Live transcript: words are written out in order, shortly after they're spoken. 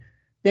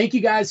Thank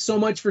you guys so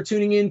much for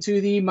tuning in to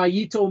the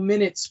Mayito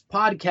Minutes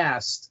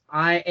podcast.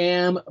 I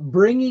am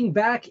bringing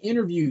back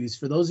interviews.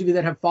 For those of you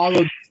that have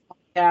followed the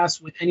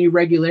podcast with any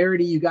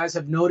regularity, you guys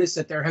have noticed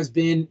that there has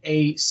been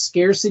a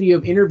scarcity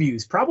of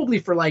interviews, probably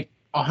for like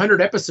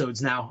 100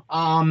 episodes now.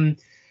 And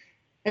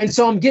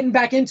so I'm getting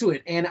back into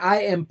it, and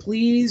I am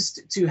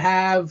pleased to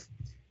have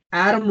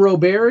Adam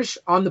Roberge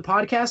on the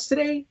podcast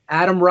today.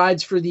 Adam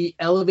rides for the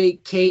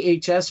Elevate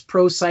KHS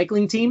Pro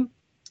Cycling Team,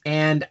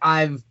 and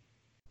I've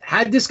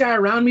had this guy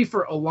around me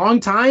for a long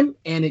time,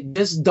 and it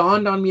just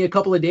dawned on me a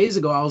couple of days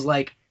ago. I was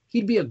like,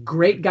 he'd be a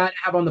great guy to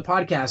have on the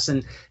podcast,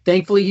 and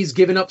thankfully he's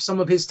given up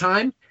some of his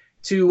time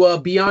to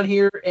be on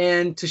here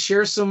and to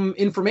share some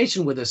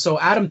information with us. So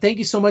Adam, thank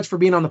you so much for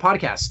being on the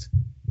podcast.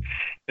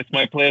 It's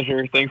my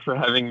pleasure. Thanks for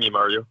having me,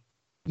 Mario.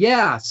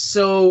 Yeah,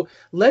 so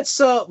let's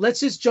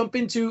just jump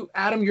into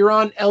Adam. You're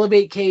on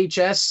Elevate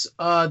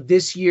KHS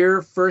this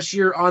year, first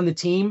year on the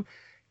team.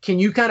 Can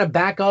you kind of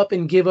back up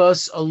and give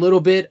us a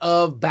little bit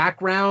of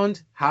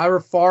background, however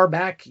far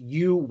back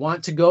you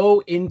want to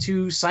go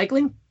into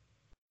cycling?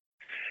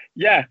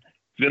 Yeah,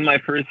 it's been my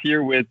first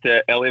year with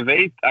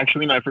Elevate.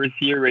 Actually, my first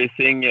year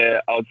racing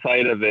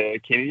outside of a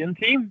Canadian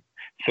team.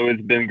 So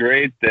it's been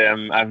great.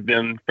 I've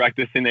been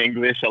practicing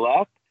English a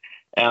lot.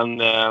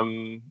 And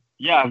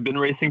I've been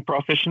racing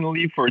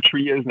professionally for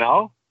 3 years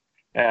now.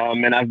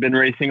 And I've been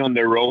racing on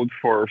the road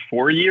for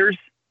 4 years.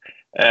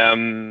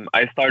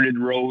 I started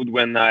road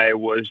when I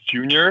was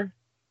junior,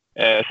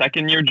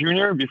 second year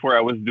junior, before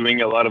I was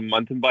doing a lot of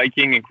mountain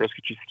biking and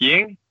cross-country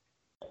skiing.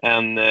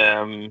 And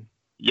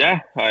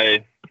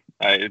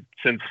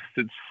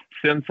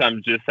since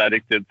I'm just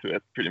addicted to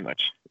it pretty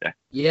much. Yeah.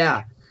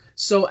 Yeah.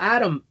 So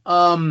Adam,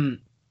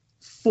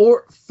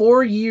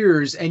 4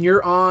 years, and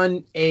you're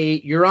on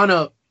a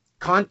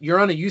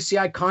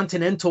UCI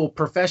Continental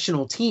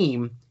professional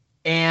team,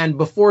 and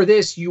before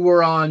this you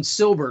were on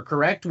Silver,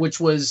 correct? Which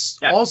was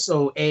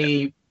also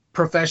a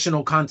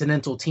professional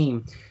Continental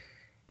team.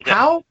 Yeah.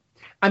 How?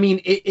 I mean,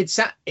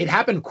 it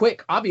happened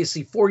quick.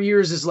 Obviously, 4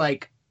 years is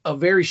like a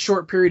very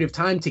short period of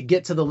time to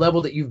get to the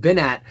level that you've been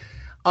at.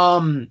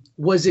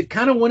 Was it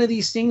kind of one of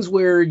these things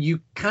where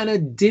you kind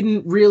of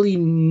didn't really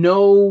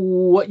know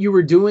what you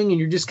were doing and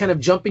you're just kind of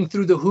jumping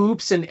through the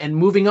hoops and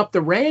moving up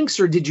the ranks,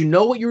 or did you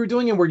know what you were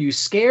doing and were you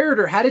scared,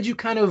 or how did you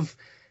kind of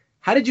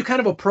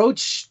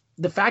approach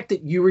the fact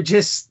that you were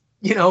just,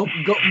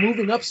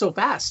 moving up so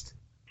fast?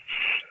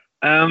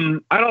 I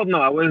don't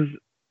know.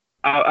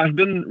 I've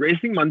been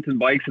racing mountain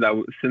bikes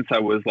since I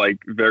was like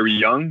very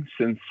young,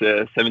 since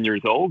 7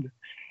 years old.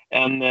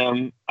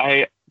 And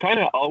I kind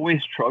of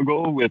always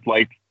struggle with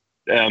like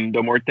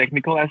the more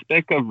technical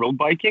aspect of road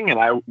biking, and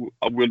I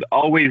would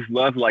always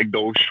love like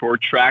those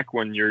short track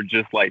when you're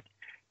just like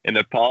in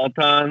the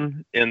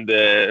peloton in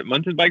the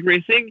mountain bike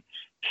racing.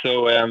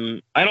 So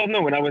I don't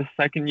know. When I was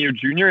second year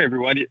junior,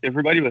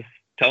 everybody was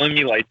telling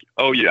me like,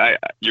 "Oh,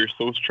 you're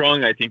so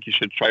strong. I think you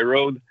should try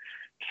road."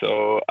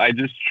 So I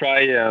just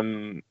try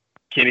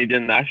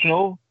Canadian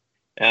National,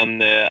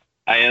 and I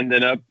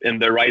ended up in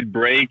the right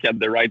break at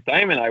the right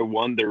time, and I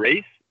won the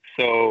race.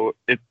 So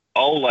it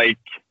all like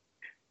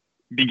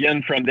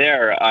began from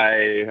there.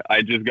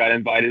 I just got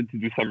invited to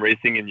do some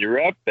racing in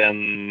Europe,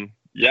 and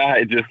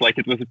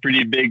it was a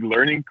pretty big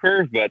learning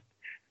curve. But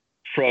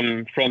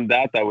from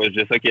that, I was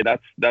just okay.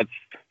 That's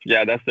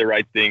the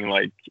right thing.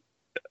 Like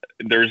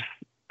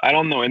I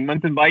don't know, in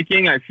mountain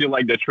biking, I feel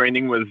like the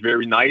training was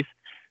very nice,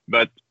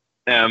 but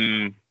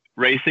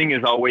racing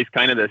is always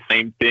kind of the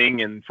same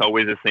thing, and it's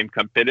always the same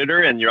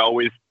competitor, and you're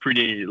always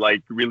pretty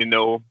like really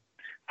know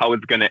how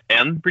it's gonna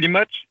end pretty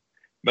much.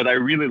 But I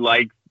really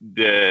like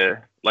the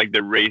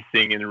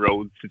racing and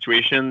road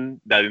situation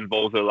that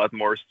involves a lot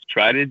more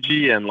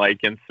strategy and like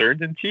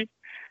uncertainty.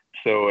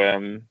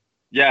 So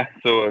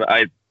so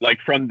I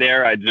like from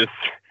there I just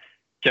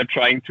kept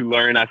trying to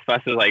learn as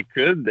fast as I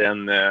could,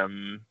 and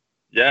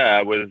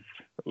I was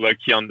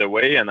lucky on the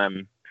way, and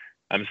I'm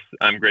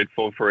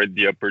grateful for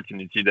the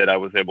opportunity that I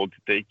was able to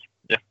take.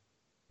 Yeah.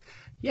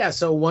 Yeah.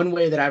 So one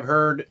way that I've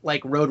heard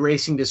like road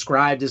racing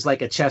described is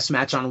like a chess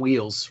match on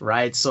wheels,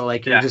 right? So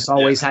like you're just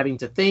always having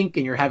to think,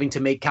 and you're having to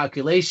make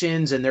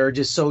calculations, and there are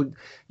just so,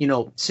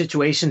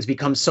 situations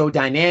become so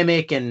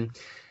dynamic, and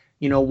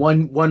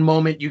one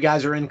moment you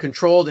guys are in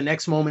control, the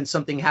next moment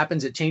something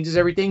happens, it changes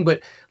everything. But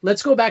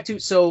let's go back to,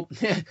 so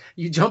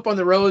you jump on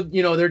the road,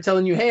 they're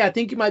telling you, hey, I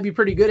think you might be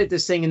pretty good at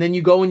this thing. And then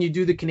you go and you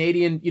do the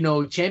Canadian,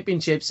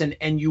 championships,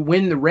 and you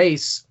win the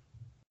race.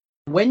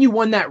 When you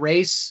won that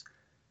race,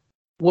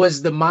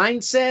 was the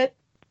mindset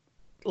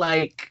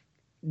like,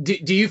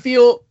 do you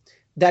feel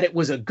that it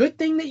was a good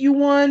thing that you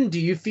won? Do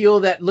you feel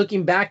that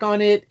looking back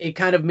on it, it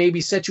kind of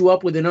maybe set you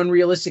up with an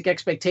unrealistic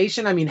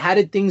expectation? I mean, how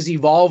did things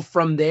evolve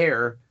from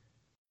there?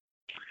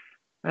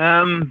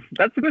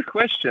 That's a good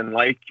question.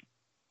 Like,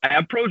 I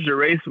approached the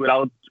race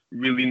without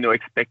really no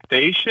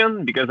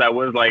expectation, because I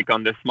was like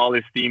on the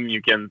smallest team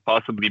you can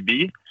possibly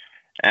be.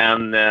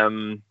 And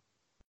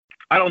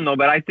I don't know,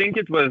 but I think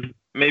it was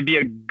maybe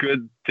a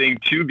good thing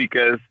too,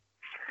 because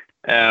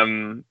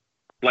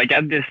like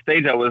at this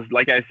stage, I was,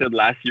 like I said,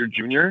 last year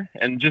junior,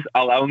 and just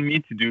allowed me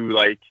to do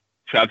like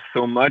to have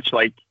so much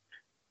like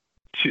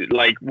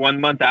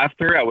 1 month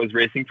after I was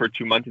racing for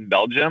 2 months in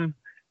Belgium.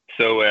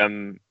 So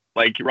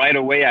like right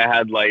away I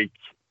had like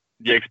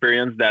the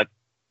experience that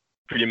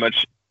pretty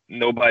much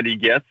nobody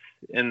gets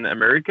in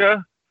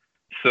America.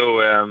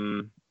 So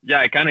yeah,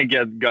 I kind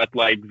of got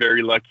like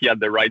very lucky at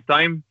the right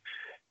time.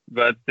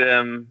 But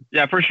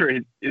yeah, for sure,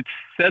 it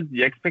set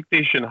the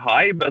expectation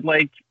high. But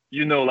like,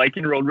 like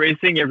in road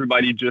racing,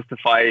 everybody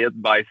justify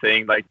it by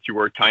saying like you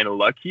were kind of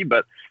lucky.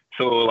 But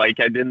so like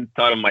I didn't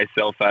thought of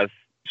myself as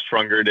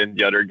stronger than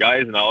the other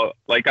guys, and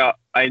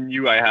I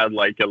knew I had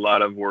like a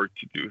lot of work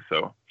to do.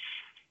 So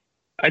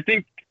I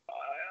think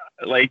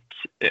like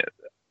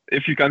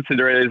if you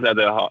consider it as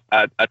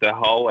at the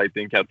hall, I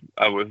think it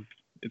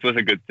was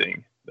a good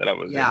thing that I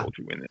was able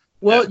to win it.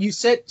 Well, you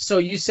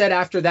said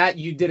after that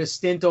you did a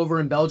stint over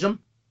in Belgium.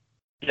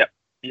 Yeah.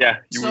 Yeah.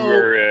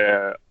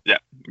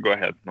 Go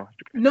ahead.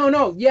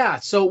 No. Yeah.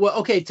 So, well,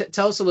 okay.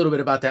 Tell us a little bit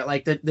about that.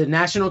 Like the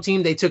national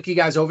team, they took you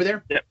guys over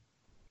there. Yeah.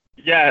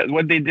 Yeah.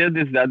 What they did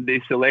is that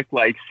they select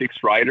like 6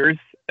 riders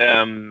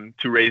to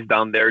race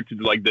down there, to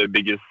do like the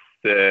biggest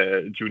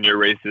junior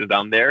races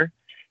down there,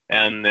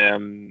 and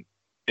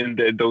in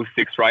those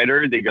 6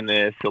 riders, they're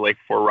gonna select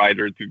 4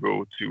 riders to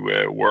go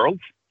to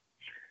Worlds.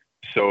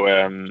 So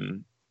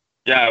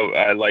yeah,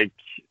 I like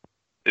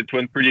it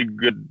went pretty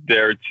good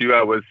there too.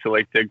 I was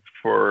selected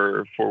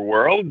for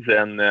Worlds,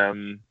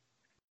 and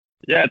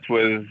yeah, it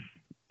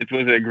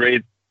was a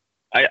great.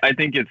 I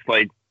think it's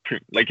like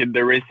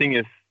the racing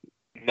is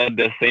not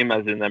the same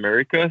as in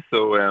America,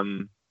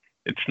 so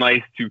it's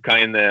nice to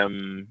kind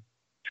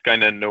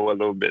of know a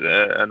little bit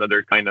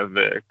another kind of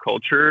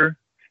culture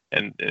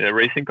and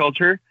racing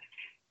culture,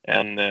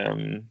 and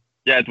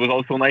yeah, it was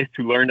also nice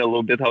to learn a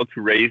little bit how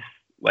to race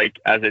like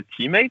as a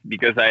teammate,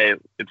 because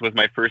it was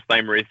my first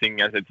time racing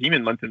as a team.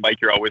 In mountain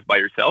bike, you're always by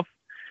yourself.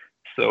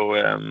 So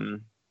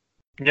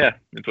yeah,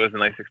 it was a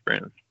nice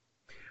experience.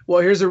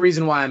 Well, here's the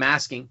reason why I'm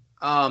asking.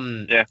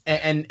 Yeah.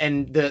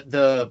 And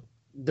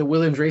the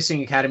Williams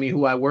Racing Academy,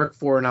 who I work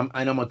for and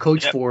I'm a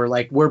coach for,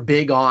 like we're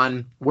big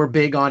on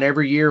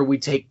every year we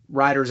take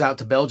riders out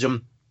to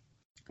Belgium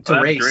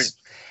to race. Great.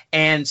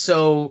 And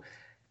so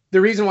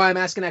the reason why I'm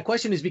asking that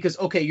question is because,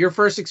 okay, your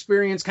first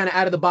experience kind of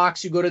out of the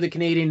box, you go to the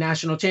Canadian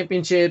National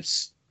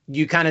Championships,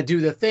 you kind of do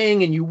the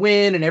thing and you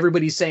win, and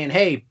everybody's saying,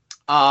 hey,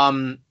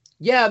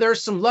 yeah,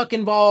 there's some luck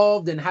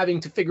involved and having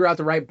to figure out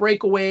the right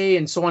breakaway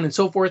and so on and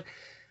so forth.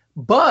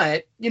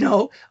 But,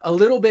 a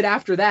little bit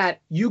after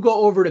that, you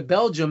go over to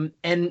Belgium,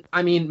 and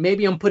I mean,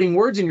 maybe I'm putting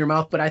words in your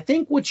mouth, but I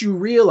think what you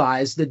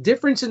realize, the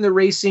difference in the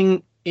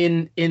racing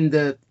in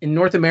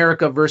North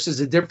America versus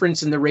the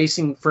difference in the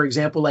racing, for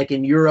example, like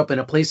in Europe and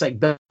a place like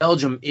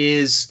Belgium,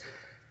 is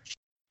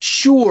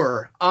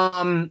sure.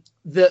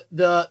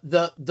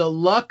 The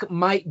luck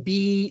might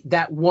be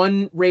that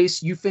one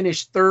race you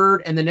finish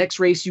 3rd, and the next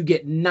race you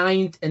get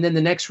 9th, and then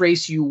the next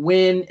race you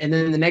win, and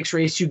then the next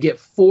race you get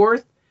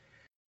 4th.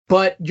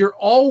 But you're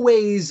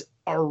always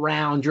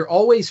around, you're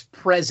always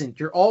present,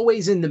 you're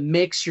always in the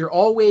mix, you're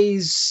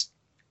always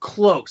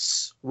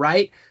close,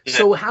 right? Yeah.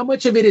 So how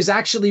much of it is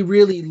actually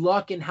really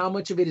luck, and how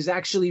much of it is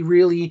actually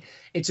really,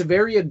 it's a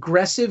very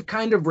aggressive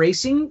kind of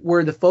racing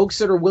where the folks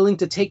that are willing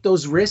to take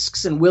those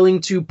risks and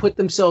willing to put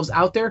themselves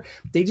out there,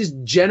 they just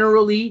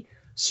generally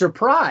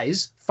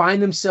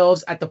find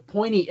themselves at the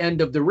pointy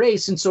end of the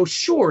race. And so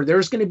sure,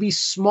 there's going to be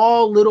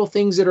small little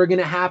things that are going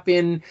to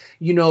happen,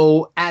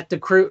 at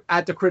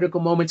the critical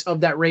moments of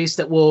that race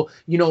that will,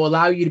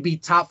 allow you to be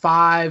top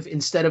 5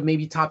 instead of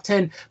maybe top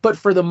 10. But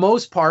for the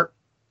most part,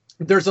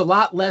 there's a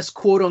lot less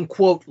quote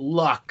unquote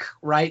luck,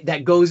 right,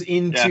 that goes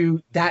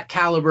into that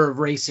caliber of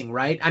racing,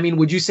 right? I mean,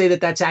 would you say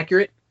that that's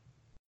accurate?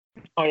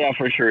 Oh yeah,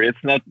 for sure.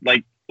 It's not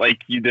like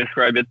you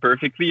describe it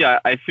perfectly.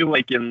 I feel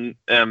like in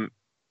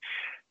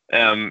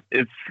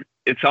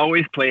it's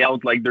always play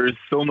out like there's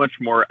so much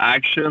more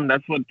action.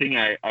 That's one thing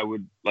I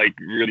would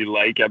really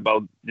like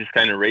about this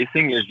kind of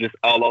racing, is just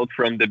all out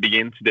from the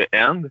beginning to the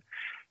end.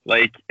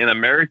 Like in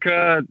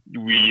America,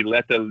 we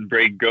let the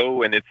break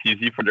go and it's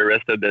easy for the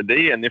rest of the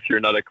day. And if you're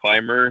not a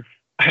climber,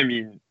 I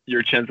mean,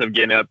 your chance of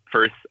getting up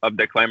first up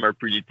the climb are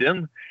pretty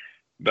thin.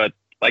 But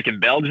like in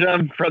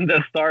Belgium, from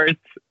the start,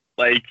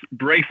 like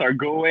brakes are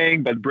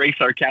going, but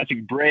brakes are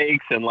catching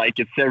brakes, and like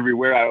it's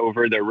everywhere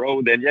over the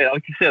road. And yeah,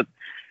 like you said,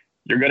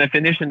 you're gonna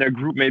finish in a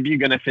group. Maybe you're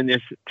gonna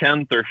finish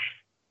 10th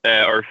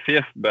or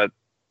 5th, but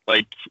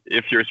like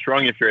if you're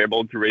strong, if you're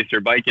able to race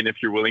your bike, and if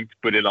you're willing to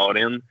put it all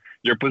in,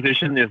 your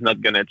position is not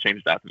going to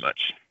change that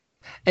much.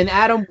 And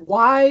Adam,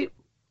 why,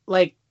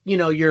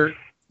 you're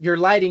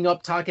lighting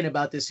up talking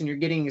about this and you're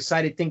getting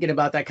excited thinking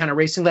about that kind of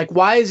racing. Like,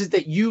 why is it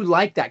that you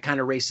like that kind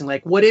of racing?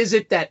 Like, what is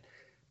it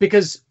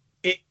because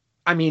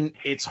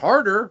it's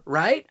harder,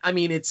 right? I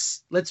mean,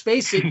 let's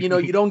face it,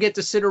 you don't get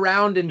to sit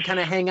around and kind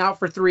of hang out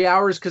for 3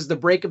 hours because the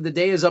break of the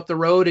day is up the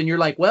road. And you're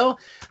like, well,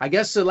 I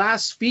guess the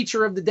last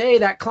feature of the day,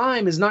 that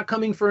climb, is not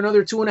coming for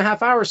another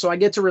 2.5 hours. So I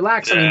get to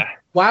relax. Yeah. I mean,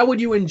 why would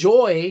you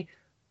enjoy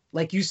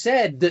like you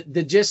said,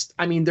 the just,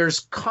 I mean,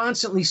 there's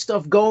constantly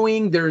stuff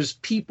going. There's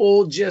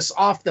people just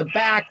off the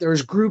back.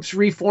 There's groups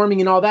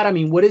reforming and all that. I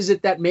mean, what is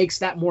it that makes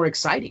that more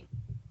exciting?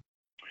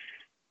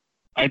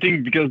 I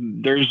think because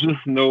there's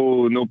just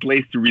no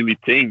place to really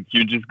think.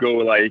 You just go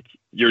like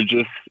you're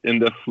just in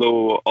the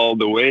flow all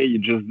the way. You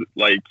just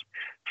like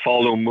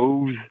follow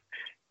moves.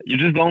 You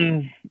just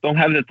don't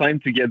have the time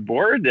to get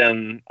bored.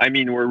 And I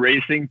mean, we're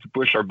racing to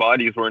push our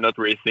bodies. We're not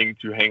racing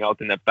to hang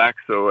out in a pack.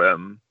 So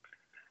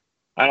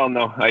I don't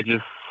know. I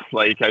just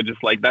like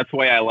that's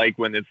why I like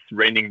when it's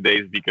raining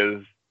days,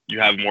 because you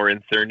have more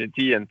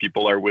uncertainty and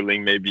people are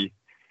willing maybe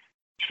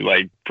to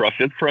like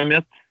profit from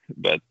it.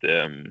 But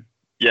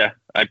yeah,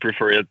 I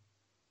prefer it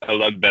a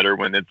lot better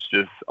when it's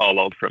just all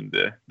out from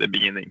the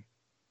beginning.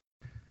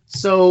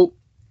 So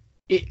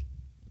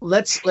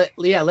let's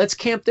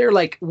camp there.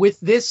 Like with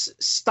this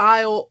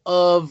style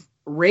of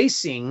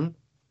racing,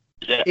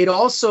 yeah, it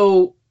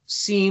also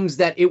seems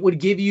that it would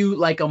give you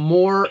like a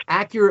more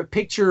accurate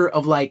picture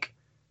of like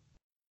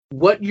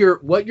what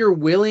you're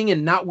willing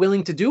and not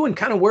willing to do and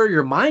kind of where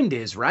your mind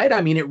is, right?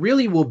 I mean, it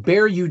really will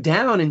bear you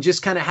down and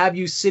just kind of have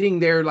you sitting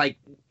there like,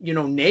 you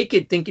know,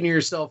 naked, thinking to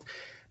yourself,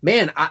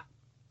 man, I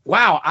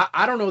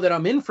don't know that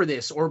I'm in for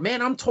this, or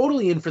man, I'm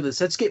totally in for this.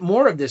 Let's get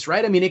more of this,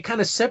 right? I mean, it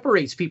kind of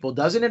separates people,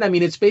 doesn't it? I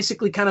mean, it's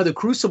basically kind of the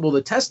crucible,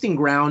 the testing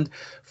ground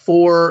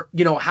for,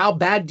 you know, how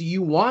bad do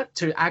you want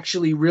to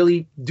actually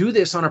really do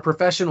this on a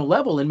professional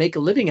level and make a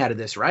living out of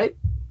this, right?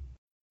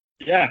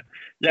 Yeah,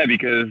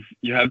 because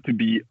you have to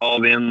be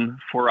all in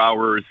 4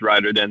 hours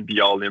rather than be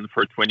all in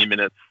for 20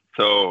 minutes.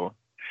 So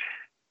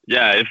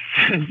yeah,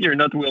 if you're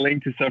not willing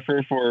to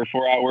suffer for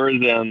 4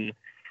 hours and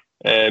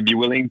be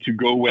willing to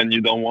go when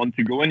you don't want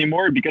to go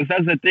anymore, because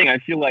that's the thing. I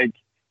feel like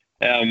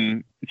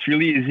it's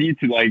really easy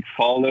to like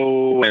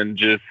follow and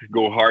just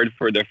go hard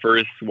for the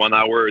first 1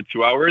 hour or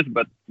 2 hours,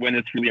 but when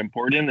it's really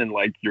important and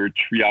like you're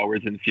 3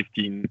 hours and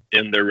 15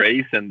 in the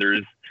race and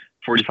there's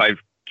 45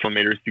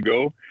 kilometers to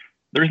go,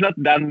 there's not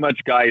that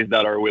much guys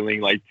that are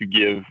willing like to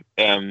give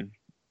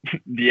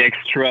the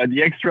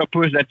extra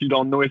push that you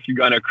don't know if you're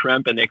gonna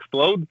cramp and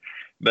explode,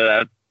 but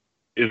that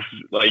is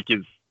like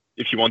if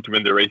you want to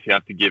win the race, you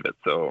have to give it.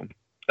 So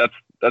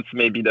that's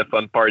maybe the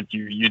fun part.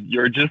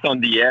 You're just on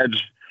the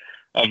edge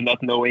of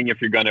not knowing if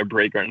you're gonna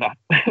break or not.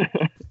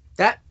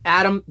 That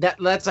Adam,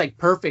 that's like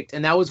perfect.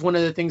 And that was one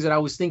of the things that I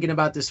was thinking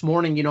about this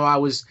morning. You know,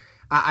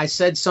 I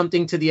said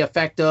something to the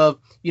effect of,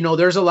 you know,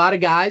 there's a lot of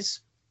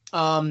guys,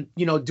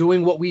 you know,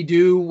 doing what we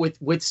do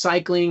with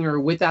cycling or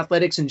with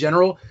athletics in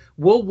general.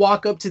 We'll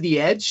walk up to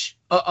the edge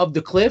of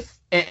the cliff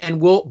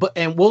and we'll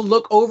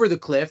look over the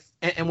cliff.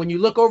 And when you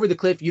look over the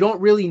cliff, you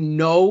don't really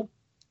know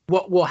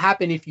what will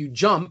happen if you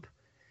jump.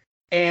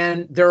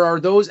 And there are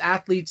those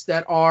athletes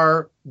that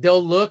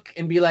they'll look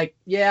and be like,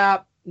 yeah,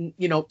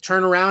 you know,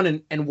 turn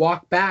around and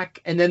walk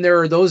back. And then there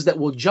are those that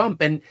will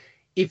jump. And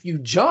if you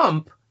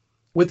jump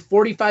with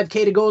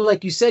 45K to go,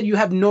 like you said, you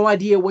have no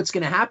idea what's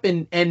going to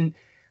happen. And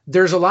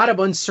there's a lot of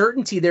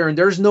uncertainty there, and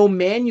there's no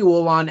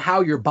manual on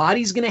how your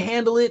body's going to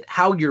handle it,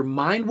 how your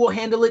mind will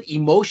handle it,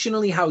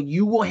 emotionally, how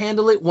you will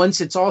handle it once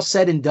it's all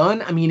said and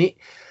done. I mean,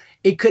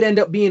 it could end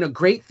up being a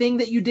great thing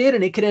that you did,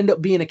 and it could end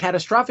up being a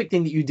catastrophic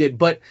thing that you did.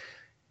 But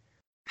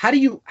how do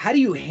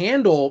you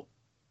handle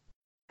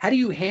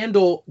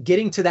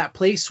getting to that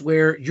place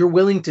where you're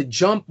willing to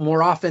jump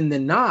more often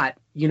than not,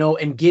 you know,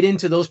 and get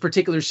into those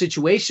particular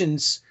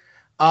situations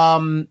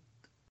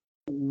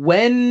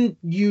when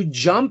you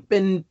jump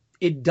and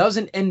it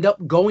doesn't end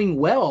up going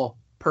well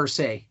per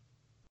se?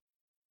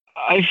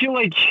 I feel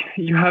like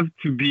you have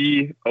to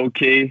be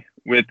okay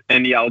with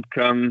any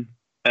outcome.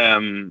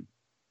 And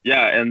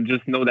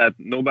just know that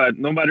no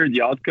matter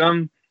the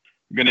outcome,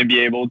 you're going to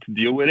be able to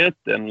deal with it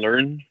and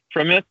learn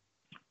from it.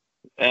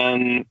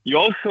 And you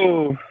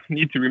also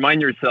need to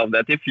remind yourself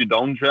that if you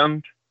don't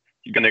jump,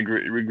 you're going to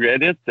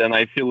regret it. And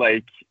I feel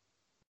like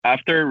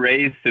after a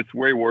race, it's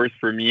way worse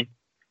for me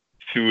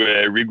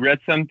to regret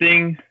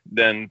something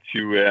than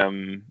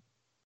to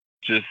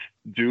just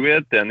do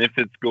it. And if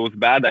it goes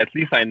bad, at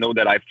least I know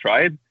that I've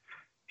tried.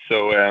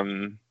 So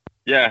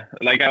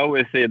like I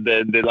always say,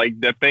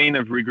 the pain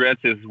of regrets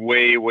is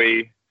way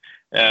worse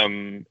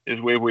than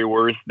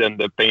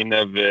the pain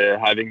of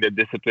having the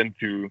discipline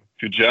to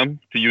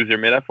jump, to use your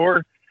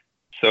metaphor.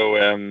 So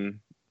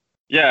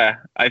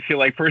I feel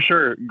like for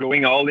sure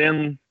going all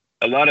in,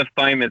 a lot of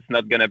time it's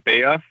not gonna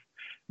pay off,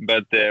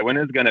 but when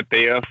it's gonna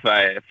pay off,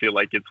 I feel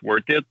like it's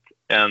worth it.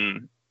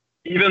 And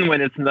even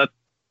when it's not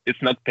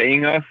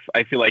paying off,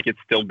 I feel like it's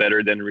still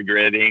better than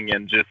regretting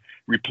and just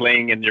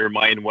replaying in your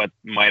mind what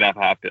might have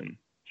happened.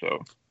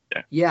 So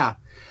yeah.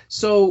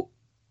 So,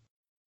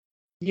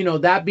 you know,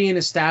 that being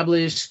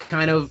established,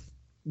 kind of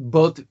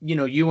both, you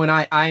know, you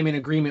and I'm in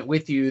agreement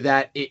with you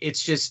that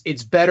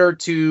it's better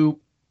to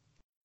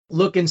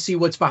look and see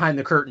what's behind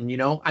the curtain, you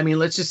know. I mean,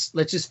 let's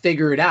just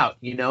figure it out,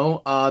 you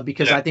know,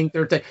 because I think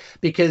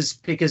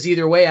because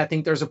either way, I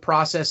think there's a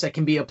process that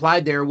can be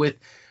applied there with,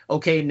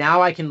 okay,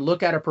 now I can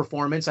look at a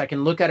performance, I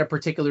can look at a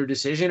particular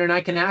decision, and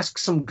I can ask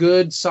some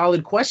good,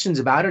 solid questions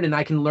about it, and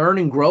I can learn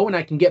and grow, and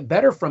I can get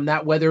better from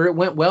that, whether it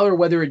went well or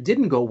whether it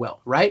didn't go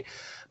well, right?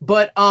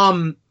 But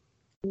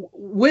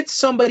with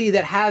somebody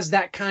that has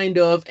that kind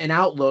of an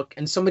outlook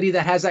and somebody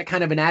that has that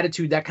kind of an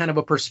attitude, that kind of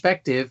a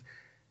perspective,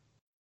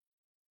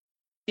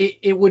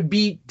 it would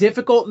be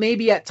difficult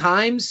maybe at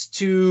times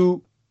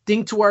to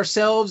think to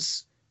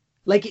ourselves,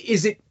 like,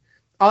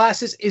 I'll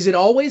ask this, is it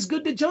always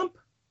good to jump?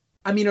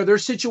 I mean, are there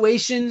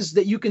situations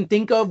that you can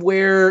think of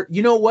where,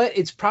 you know what,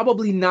 it's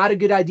probably not a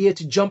good idea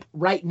to jump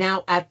right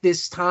now at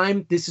this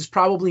time. This is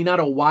probably not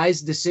a wise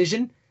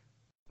decision.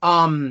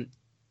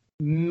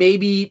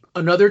 Maybe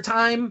another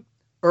time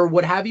or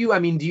what have you? I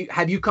mean,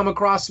 have you come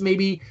across,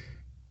 maybe,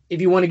 if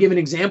you want to give an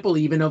example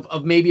even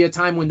of maybe a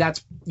time when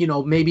that's,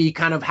 maybe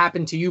kind of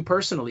happened to you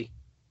personally?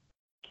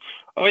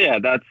 Oh yeah,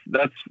 that's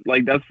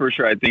for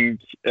sure. I think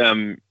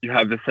you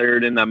have a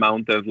certain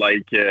amount of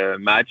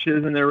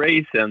matches in a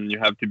race, and you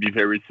have to be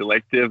very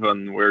selective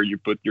on where you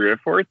put your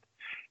effort.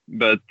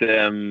 But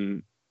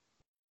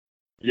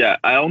yeah,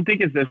 I don't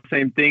think it's the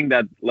same thing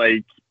that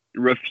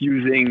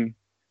refusing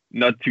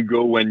not to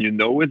go when you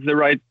know it's the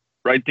right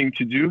thing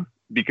to do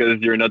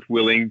because you're not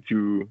willing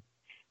to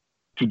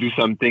do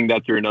something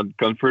that you're not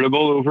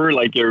comfortable over.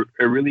 Like a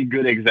really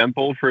good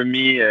example for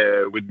me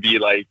would be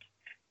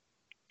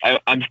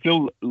I'm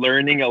still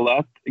learning a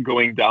lot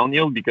going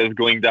downhill, because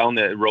going down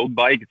a road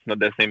bike, it's not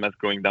the same as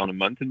going down a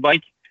mountain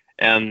bike.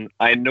 And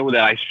I know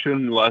that I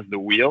shouldn't lose the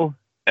wheel.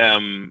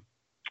 For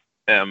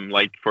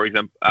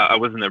example, I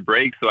was in a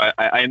break, so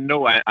I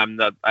know I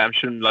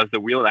shouldn't lose the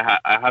wheel. I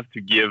have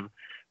to give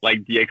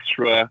the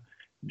extra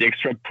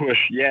push.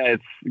 Yeah,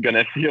 it's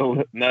gonna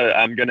feel, no,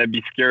 I'm gonna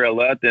be scared a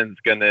lot, and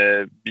it's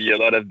gonna be a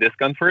lot of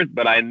discomfort,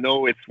 but I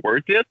know it's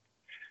worth it.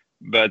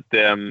 But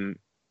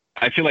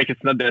I feel like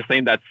it's not the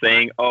same that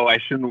saying, oh, I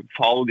shouldn't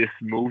follow this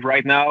move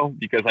right now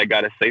because I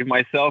gotta save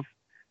myself.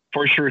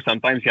 For sure,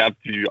 sometimes you have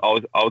to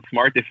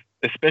outsmart,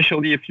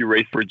 especially if you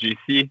race for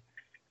GC.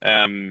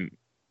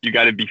 You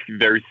got to be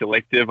very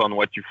selective on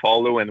what you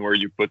follow and where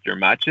you put your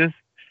matches.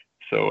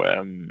 So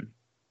and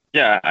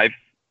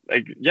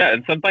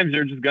sometimes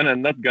you're just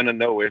not gonna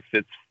know if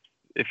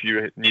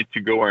you need to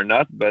go or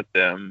not. But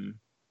I'm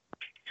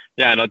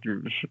not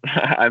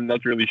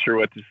really sure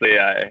what to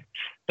say.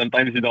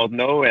 Sometimes you don't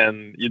know,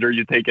 and either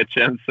you take a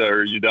chance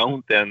or you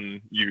don't, and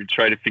you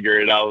try to figure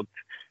it out,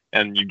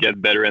 and you get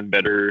better and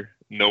better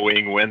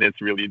knowing when it's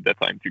really the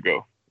time to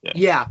go.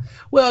 Yeah.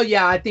 Well,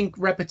 yeah, I think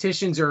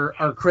repetitions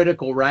are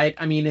critical, right?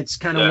 I mean, it's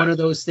kind of one of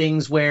those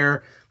things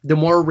where the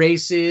more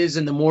races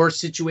and the more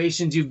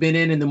situations you've been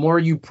in and the more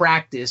you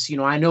practice,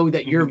 I know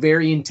that you're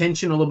very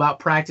intentional about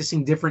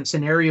practicing different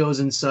scenarios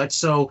and such.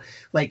 So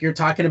you're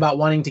talking about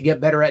wanting to get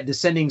better at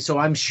descending. So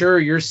I'm sure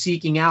you're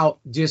seeking out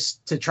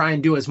just to try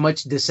and do as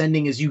much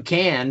descending as you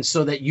can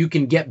so that you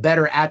can get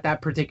better at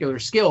that particular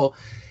skill.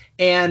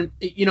 And,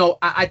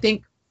 I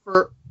think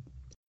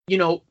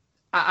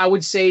I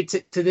would say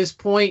to this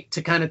point,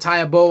 to kind of tie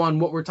a bow on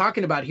what we're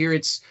talking about here,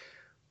 it's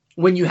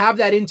when you have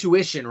that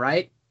intuition,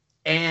 right?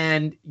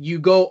 And you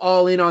go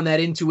all in on that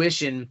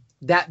intuition,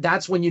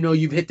 that's when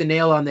you've hit the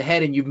nail on the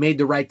head and you've made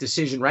the right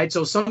decision, right?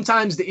 So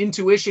sometimes the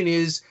intuition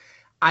is,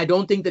 I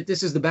don't think that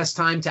this is the best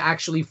time to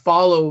actually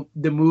follow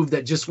the move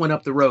that just went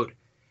up the road.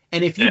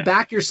 And if you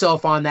back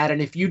yourself on that,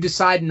 and if you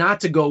decide not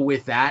to go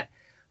with that,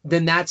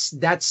 then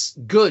that's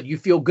good. You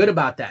feel good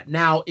about that.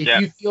 Now, if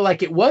you feel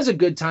like it was a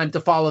good time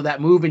to follow that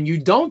move and you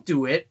don't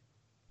do it,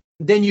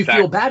 then you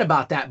feel bad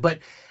about that. But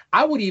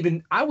I would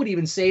even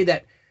say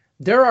that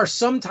there are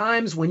some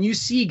times when you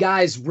see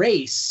guys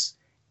race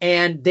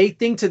and they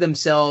think to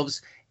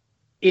themselves,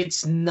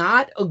 it's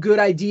not a good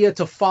idea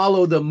to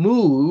follow the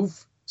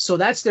move. So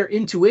that's their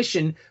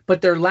intuition,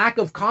 but their lack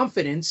of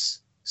confidence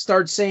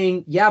starts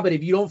saying, yeah, but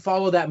if you don't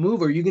follow that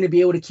move, are you going to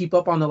be able to keep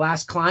up on the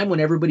last climb when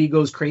everybody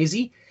goes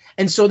crazy?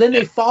 And so then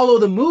they follow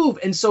the move.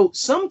 And so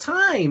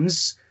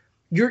sometimes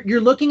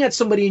you're looking at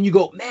somebody and you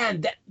go,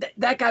 man,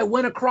 that guy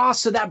went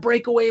across to that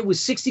breakaway with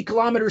 60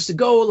 kilometers to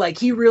go. Like,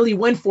 he really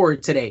went for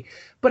it today.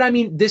 But I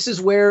mean, this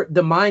is where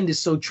the mind is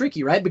so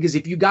tricky, right? Because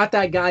if you got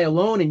that guy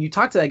alone and you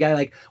talk to that guy,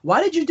 like,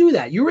 why did you do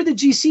that? You were the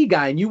GC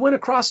guy and you went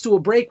across to a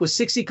break with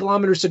 60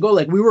 kilometers to go.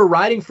 Like, we were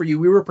riding for you.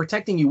 We were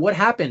protecting you. What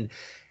happened?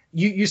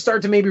 You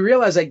start to maybe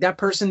realize, like, that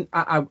person,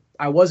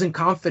 I wasn't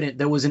confident.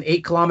 There was an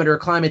 8-kilometer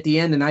climb at the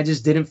end, and I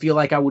just didn't feel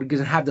like I would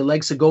have the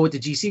legs to go with the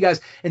GC guys.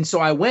 And so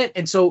I went.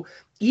 And so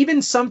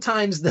even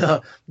sometimes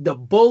the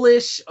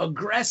bullish,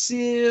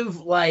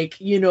 aggressive,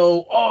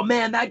 oh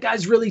man, that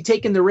guy's really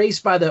taking the race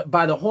by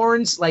the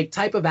horns,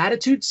 type of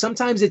attitude,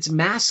 sometimes it's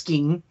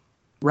masking,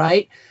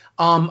 right?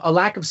 A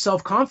lack of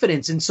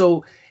self-confidence. And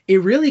so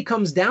it really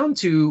comes down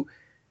to,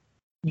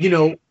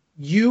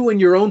 you and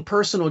your own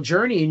personal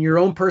journey and your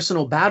own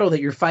personal battle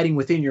that you're fighting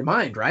within your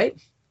mind,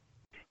 right?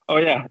 Oh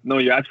yeah, no,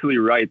 you're absolutely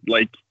right.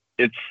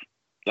 It's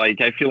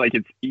I feel like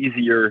it's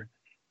easier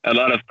a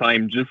lot of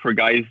time just for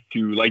guys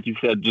to, like you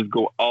said, just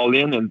go all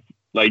in and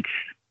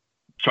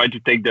try to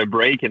take their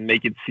break and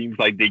make it seem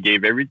like they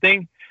gave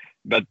everything.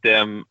 But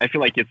I feel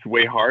like it's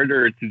way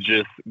harder to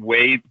just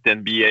wait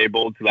and be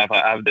able to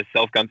have the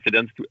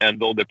self-confidence to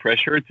handle the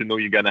pressure, to know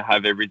you're gonna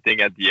have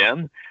everything at the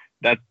end.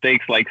 That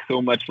takes like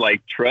so much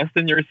like trust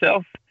in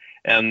yourself.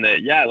 And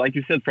yeah, like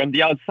you said, from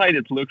the outside,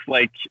 it looks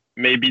like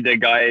maybe the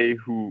guy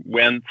who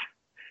went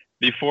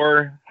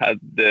before had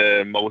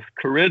the most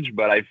courage,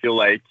 but I feel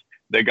like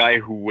the guy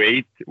who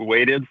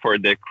waited for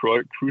the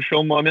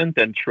crucial moment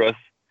and trust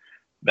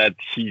that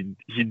he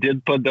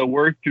did put the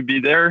work to be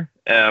there.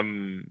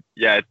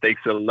 Yeah, it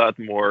takes a lot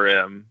more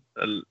a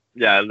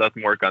lot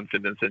more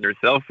confidence in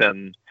yourself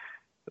and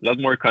a lot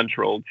more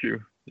control too.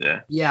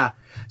 Yeah. Yeah.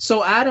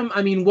 So Adam,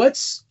 I mean,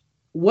 what's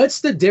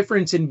the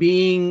difference in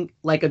being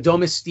like a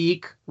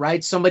domestique,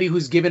 right? Somebody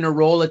who's given a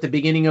role at the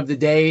beginning of the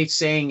day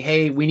saying,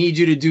 "Hey, we need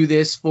you to do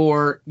this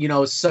for,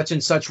 such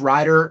and such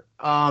rider."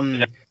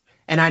 Yeah.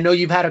 And I know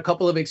you've had a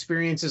couple of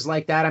experiences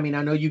like that. I mean,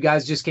 I know you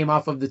guys just came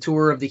off of the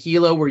tour of the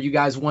Gila where you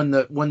guys won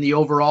the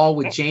overall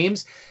with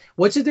James.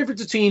 What's the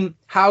difference between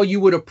how you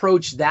would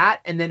approach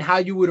that and then how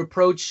you would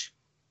approach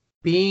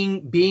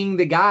being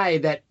the guy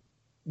that,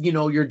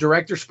 your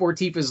director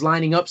sportif is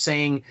lining up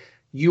saying,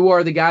 you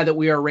are the guy that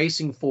we are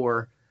racing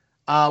for?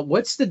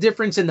 What's the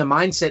difference in the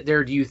mindset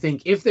there, do you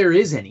think, if there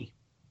is any?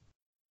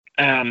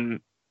 I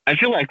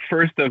feel like,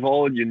 first of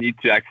all, you need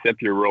to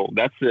accept your role.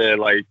 That's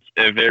like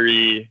a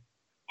very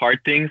hard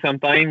thing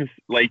sometimes.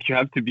 Like, you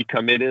have to be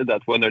committed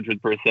at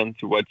 100%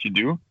 to what you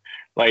do.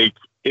 Like,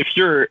 if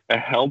you're a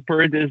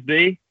helper this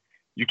day,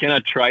 you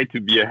cannot try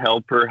to be a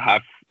helper,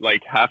 half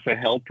a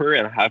helper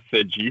and half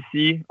a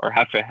GC, or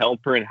half a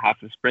helper and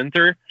half a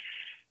sprinter,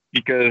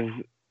 because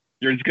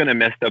you're just gonna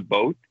mess up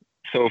both.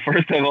 So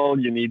first of all,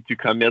 you need to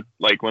commit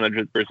like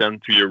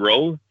 100% to your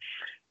role.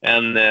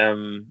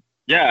 And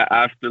yeah,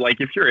 after, like,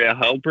 if you're a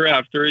helper,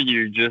 after,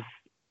 you just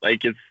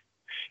like,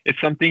 it's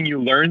something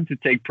you learn to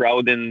take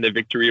pride in the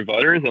victory of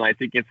others, and I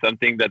think it's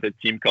something that the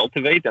team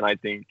cultivate, and I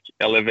think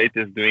Elevate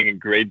is doing a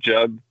great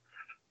job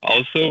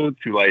also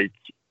to like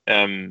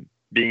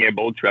being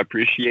able to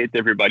appreciate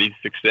everybody's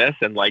success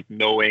and like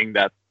knowing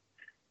that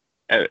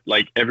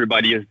like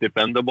everybody is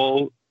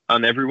dependable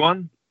on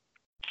everyone.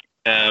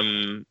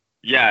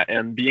 Yeah,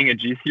 and being a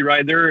GC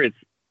rider,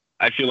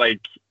 I feel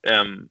like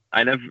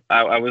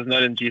I was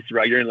not in GC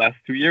rider in the last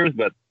 2 years,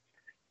 but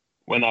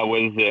when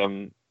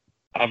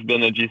I've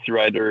been a GC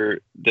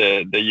rider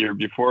the year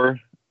before,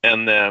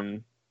 and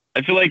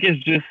I feel like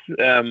it's just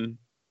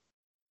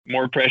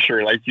more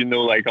pressure. Like,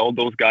 like all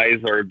those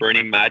guys are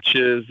burning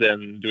matches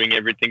and doing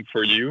everything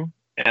for you,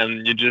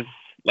 and you just,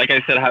 like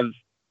I said,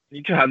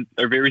 need to have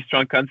a very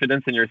strong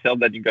confidence in yourself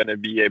that you're gonna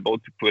be able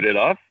to put it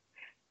off.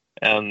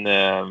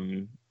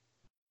 And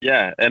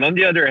yeah, and on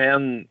the other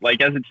hand,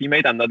 like, as a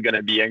teammate, I'm not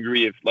gonna be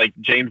angry if like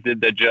James did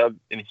the job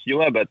in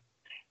Gila, but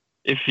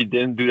if he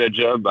didn't do the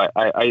job,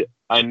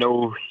 I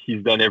know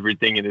he's done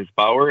everything in his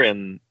power,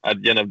 and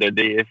at the end of the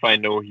day, if I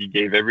know he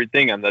gave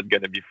everything, I'm not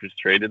gonna be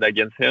frustrated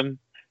against him.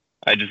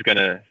 I'm just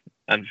gonna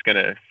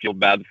feel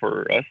bad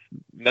for us.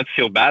 Not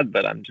feel bad,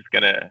 but I'm just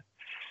gonna,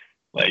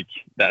 like,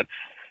 that's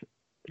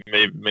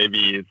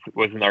maybe it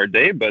wasn't our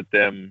day, but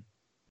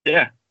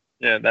yeah,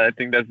 I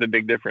think that's the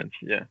big difference.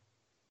 Yeah.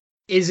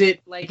 Is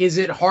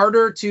it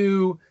harder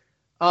to,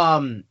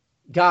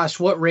 gosh,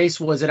 what race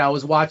was it? I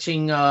was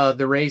watching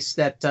the race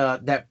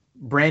that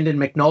Brandon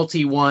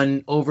McNulty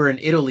won over in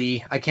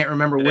Italy. I can't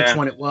remember which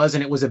one it was,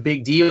 and it was a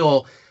big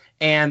deal.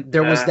 And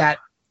there was that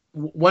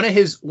one of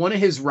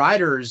his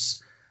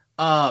riders.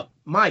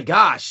 My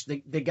gosh,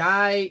 the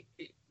guy,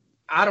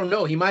 I don't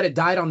know, he might have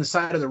died on the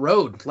side of the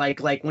road. Like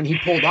when he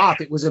pulled off,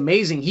 it was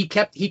amazing. He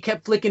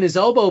kept flicking his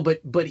elbow,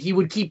 but he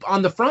would keep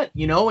on the front,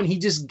 and he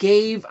just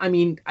gave. I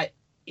mean,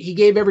 he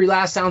gave every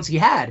last ounce he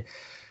had.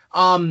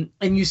 And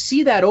you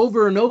see that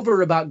over and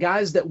over about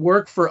guys that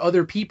work for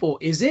other people.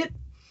 Is it,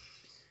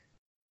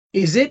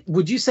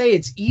 would you say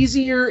it's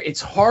easier,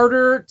 it's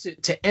harder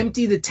to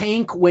empty the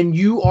tank when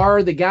you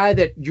are the guy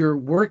that you're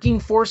working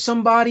for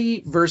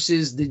somebody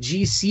versus the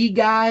GC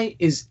guy?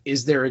 Is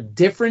there a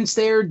difference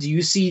there? Do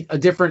you see a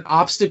different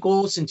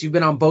obstacle since you've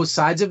been on both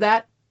sides of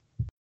that?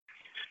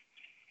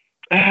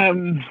 I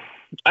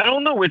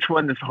don't know which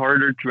one is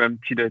harder to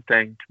empty the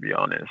tank, to be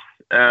honest.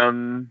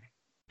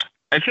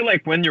 I feel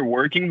like when you're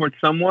working with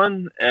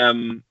someone,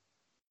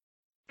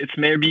 it's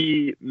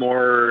maybe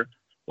more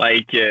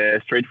like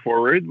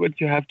straightforward what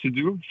you have to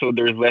do. So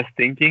there's less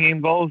thinking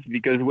involved,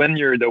 because when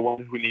you're the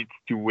one who needs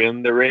to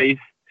win the race,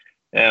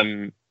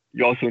 you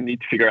also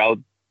need to figure out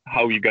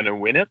how you're gonna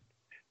win it.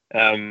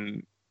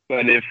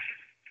 But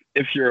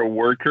if you're a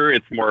worker,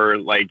 it's more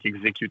like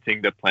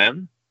executing the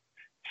plan.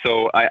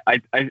 So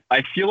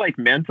I feel like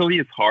mentally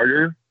it's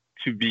harder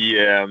to be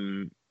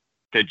the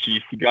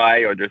GC guy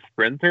or the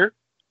sprinter.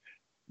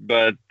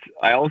 But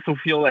I also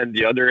feel, on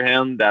the other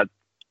hand, that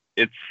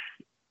it's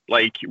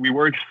like we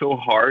work so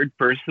hard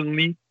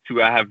personally to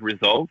have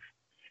results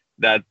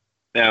that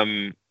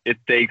it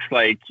takes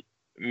like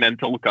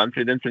mental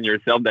confidence in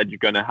yourself that you're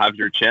going to have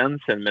your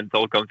chance, and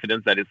mental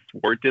confidence that it's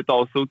worth it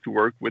also to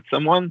work with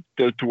someone,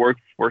 to work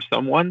for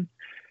someone.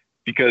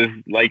 Because,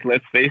 like,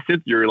 let's face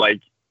it, you're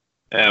like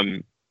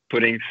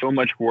putting so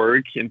much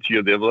work into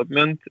your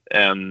development,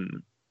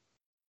 and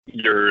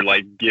you're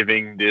like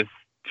giving this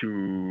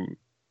to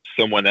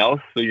someone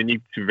else. So you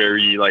need to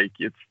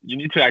you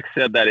need to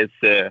accept that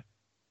it's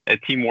a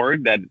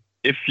teamwork, that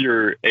if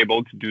you're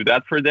able to do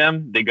that for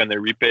them, they're gonna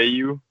repay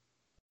you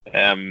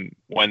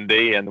one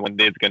day, and one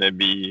day it's gonna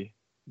be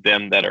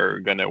them that are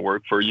gonna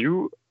work for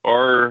you,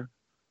 or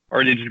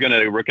they're just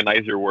gonna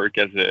recognize your work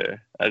as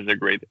a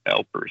great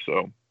helper.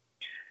 So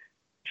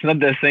it's not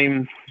the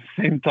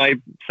same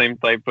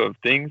type of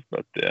things,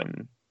 but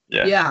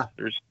Yeah.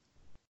 there's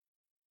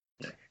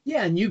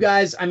Yeah, and you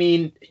guys, I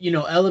mean,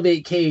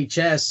 Elevate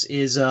KHS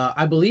is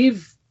I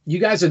believe you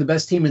guys are the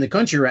best team in the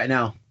country right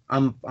now.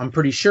 I'm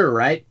pretty sure,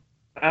 right?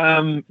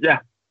 Yeah.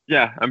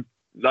 I'm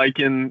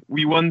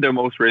we won the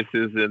most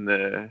races in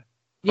the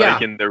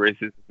in the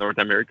races in North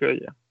America.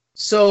 Yeah.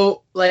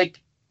 So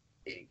like,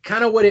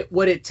 kind of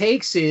what it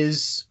takes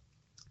is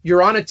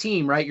you're on a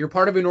team, right? You're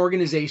part of an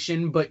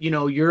organization, but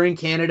you're in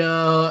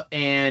Canada,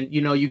 and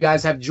you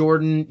guys have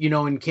Jordan,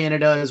 in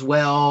Canada as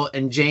well,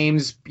 and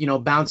James,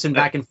 bouncing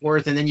back and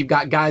forth, and then you've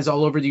got guys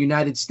all over the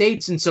United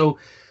States, and so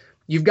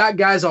you've got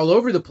guys all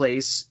over the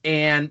place,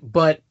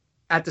 but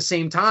at the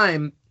same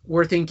time,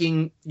 we're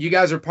thinking you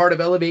guys are part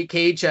of Elevate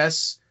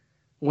KHS.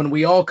 When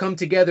we all come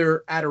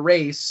together at a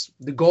race,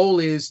 the goal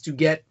is to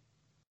get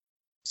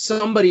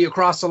somebody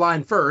across the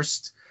line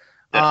first.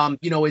 Yeah.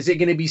 Is it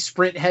going to be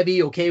sprint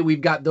heavy? Okay,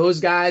 we've got those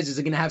guys. Is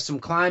it going to have some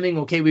climbing?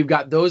 Okay, we've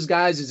got those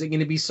guys. Is it going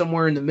to be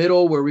somewhere in the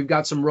middle where we've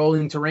got some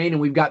rolling terrain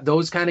and we've got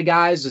those kind of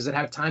guys? Does it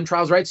have time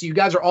trials, right? So you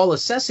guys are all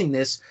assessing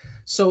this.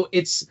 So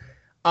it's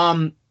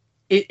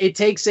it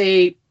takes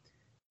an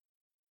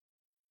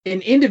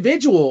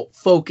individual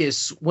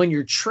focus when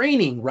you're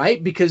training,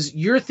 right? Because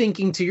you're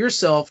thinking to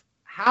yourself,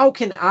 how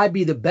can I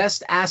be the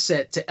best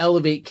asset to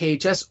Elevate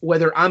KHS,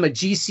 whether I'm a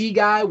GC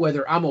guy,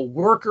 whether I'm a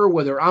worker,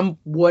 whether I'm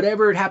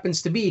whatever it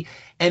happens to be.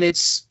 And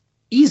it's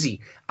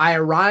easy. I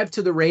arrive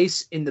to the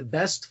race in the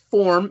best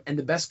form and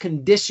the best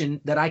condition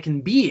that I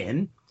can be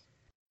in.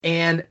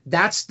 And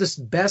that's the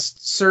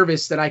best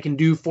service that I can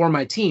do for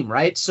my team,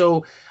 right?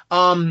 So,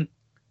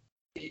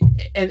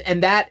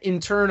 and that in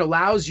turn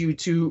allows you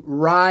to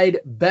ride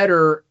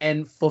better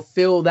and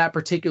fulfill that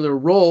particular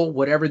role,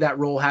 whatever that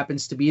role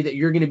happens to be that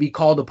you're going to be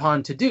called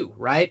upon to do,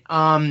 right?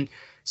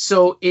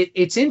 So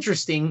it's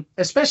interesting,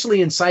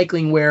 especially in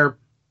cycling, where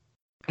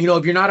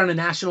if you're not on a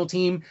national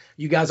team,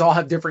 you guys all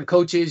have different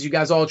coaches, you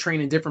guys all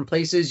train in different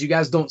places, you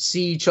guys don't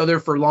see each other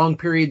for long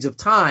periods of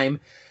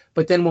time.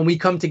 But then when we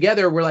come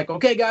together, we're like,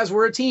 okay, guys,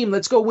 we're a team.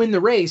 Let's go win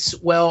the race.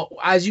 Well,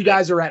 as you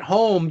guys are at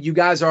home, you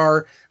guys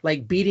are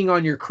like beating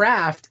on your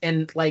craft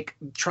and like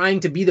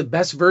trying to be the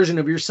best version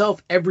of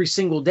yourself every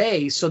single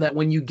day, so that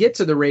when you get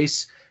to the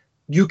race,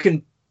 you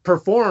can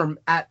perform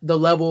at the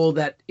level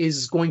that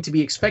is going to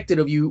be expected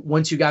of you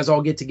once you guys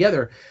all get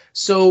together.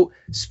 So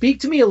speak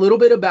to me a little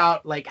bit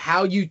about like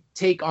how you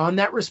take on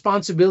that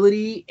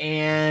responsibility,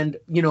 and,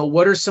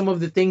 what are some of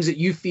the things that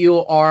you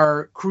feel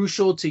are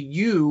crucial to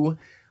you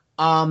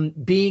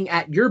being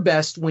at your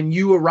best when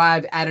you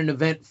arrive at an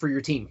event for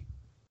your team?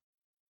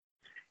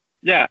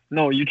 Yeah,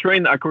 no, you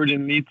train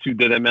accordingly to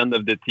the demand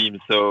of the team.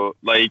 So,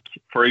 like,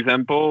 for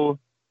example,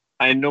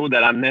 I know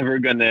that I'm never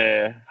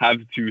gonna have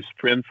to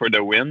sprint for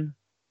the win.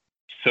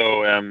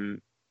 So,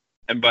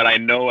 but I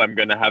know I'm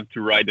gonna have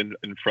to ride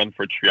in front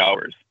for 3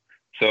 hours.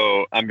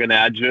 So I'm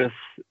gonna adjust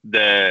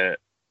the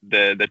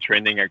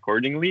training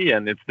accordingly,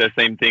 and it's the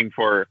same thing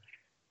for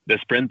the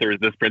sprinters.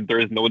 The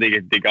sprinters know they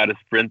got to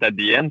sprint at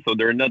the end, so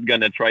they're not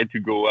gonna try to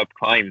go up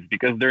climbs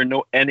because they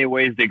know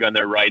anyways they're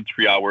gonna ride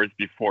 3 hours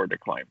before the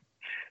climb.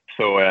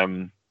 So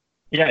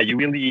you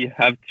really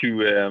have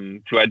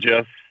to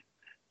adjust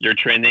your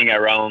training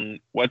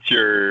around what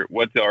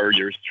are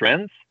your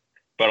strengths,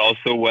 but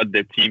also what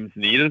the teams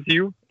need of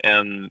you,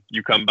 and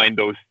you combine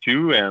those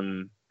two,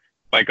 and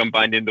by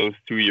combining those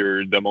two,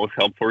 you're the most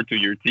helpful to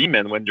your team.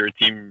 And when your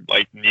team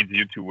like needs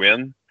you to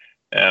win,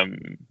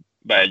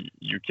 but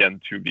you can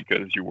too,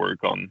 because you work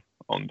on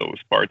those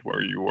parts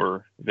where you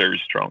were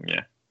very strong.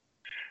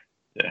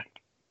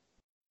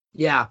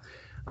 Yeah.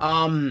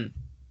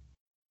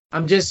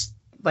 I'm just,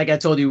 like I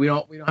told you, we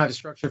don't have a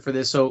structure for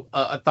this, so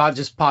a thought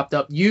just popped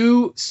up.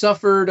 You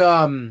suffered.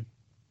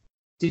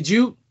 Did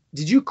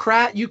you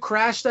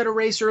crashed at a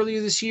race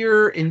earlier this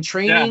year in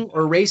training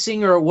or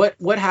racing, or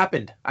what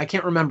happened? I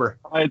can't remember.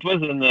 It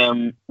was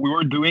we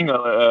were doing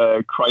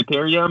a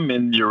criterium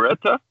in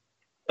Ureta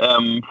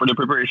for the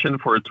preparation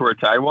for Tour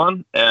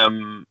Taiwan.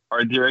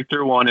 Our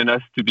director wanted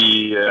us to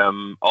be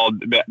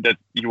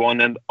he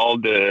wanted all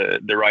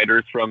the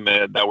riders from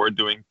that were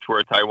doing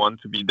Tour Taiwan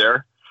to be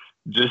there,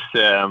 just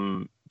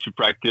to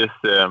practice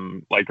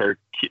like our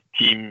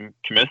team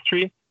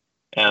chemistry.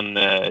 And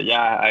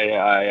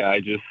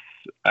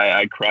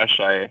I crashed.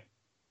 I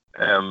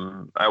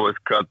was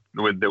cut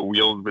with the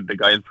wheel with the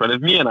guy in front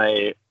of me, and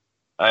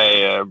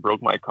I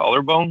broke my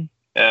collarbone.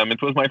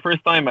 It was my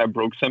first time I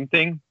broke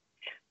something,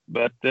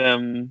 but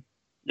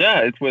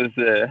it was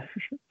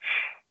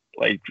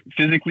like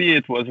physically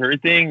it was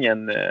hurting,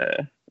 and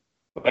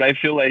but I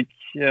feel like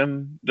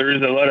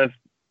there's a lot of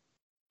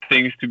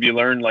things to be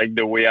learned, like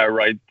the way I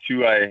ride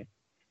too. I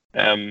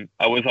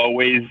was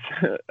always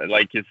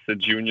like, it's a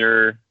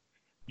junior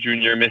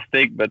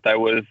mistake, but I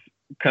was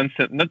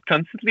not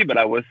constantly, but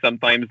I was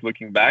sometimes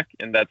looking back,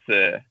 and that's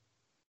a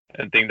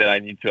thing that I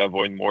need to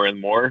avoid more and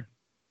more.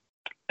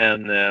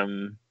 And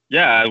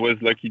I was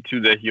lucky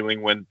too. The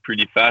healing went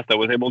pretty fast. I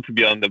was able to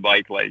be on the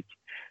bike like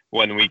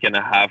 1 week and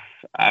a half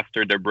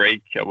after the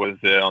break. I was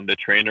on the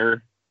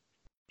trainer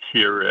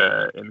here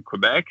in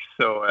Quebec.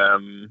 So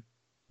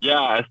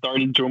I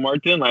started Joe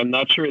Martin. I'm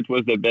not sure it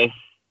was the best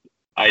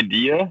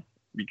idea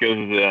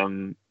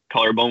because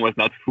collarbone was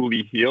not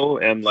fully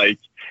healed, and like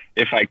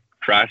if I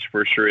crashed,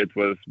 for sure it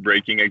was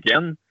breaking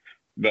again.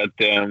 But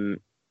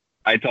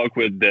I talked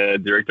with the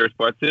director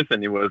sportif,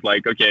 and he was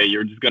like, okay,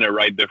 you're just gonna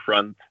ride the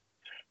front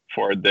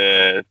for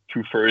the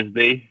 2 first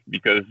day,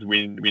 because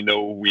we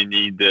know we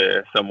need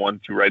someone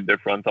to ride the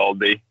front all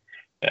day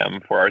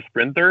for our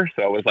sprinter.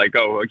 So I was like,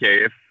 oh,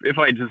 okay, if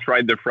I just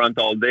ride the front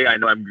all day, I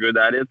know I'm good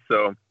at it.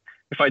 So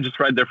if I just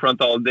ride the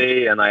front all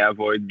day and I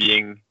avoid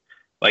being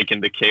like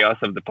in the chaos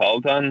of the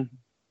peloton,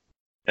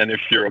 and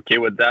if you're okay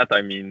with that,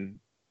 I mean,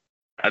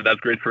 that's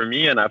great for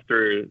me. And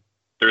after,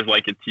 there's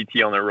like a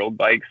TT on a road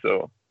bike,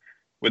 so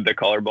with the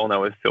collarbone, I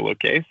was still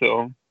okay.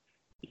 So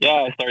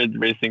I started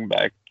racing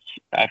back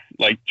after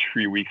like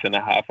 3 weeks and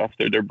a half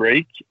after the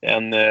break,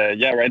 and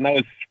right now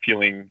it's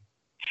feeling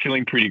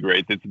pretty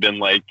great. It's been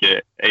like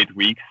 8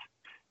 weeks,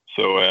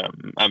 so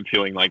I'm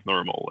feeling like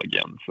normal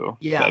again. So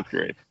that's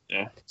great.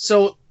 Yeah.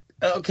 So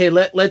okay,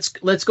 let's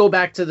go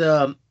back to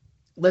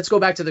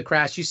the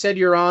crash. You said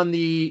you're on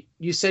the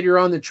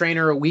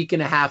trainer a week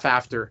and a half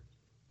after.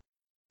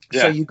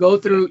 Yeah. So you go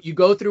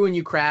through and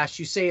you crash.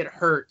 You say it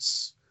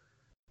hurts.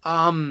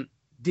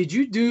 Did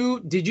you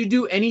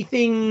do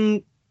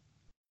anything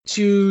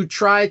to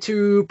try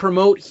to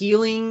promote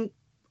healing,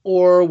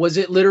 or was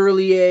it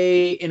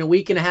literally in a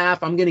week and a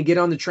half, I'm going to get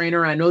on the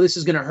trainer, I know this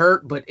is going to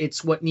hurt, but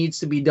it's what needs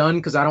to be done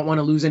because I don't want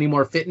to lose any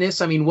more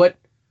fitness? I mean, what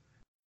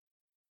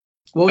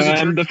was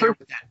the first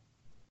with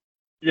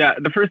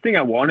that? The first thing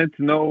I wanted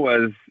to know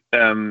was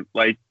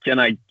like, can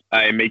I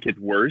make it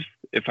worse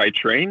if I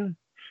train?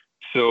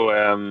 So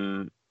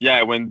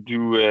I went to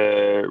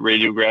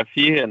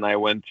radiography, and I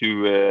went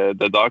to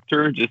the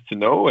doctor just to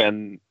know.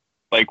 And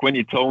like when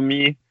he told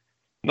me,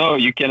 no,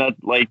 you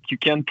cannot, like you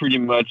can pretty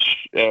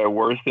much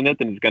worsen it,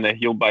 and it's gonna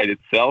heal by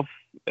itself.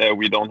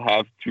 We don't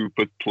have to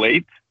put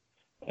plate.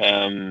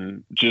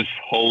 Just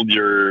hold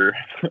your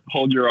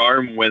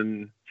arm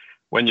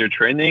when you're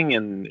training,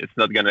 and it's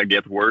not gonna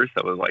get worse.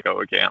 I was like,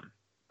 oh, okay,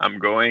 I'm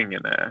going,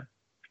 and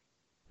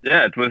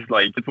it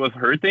was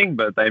hurting,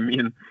 but I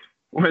mean,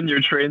 when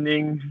you're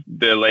training,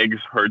 the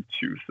legs hurt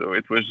too. So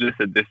it was just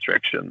a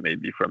distraction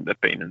maybe from the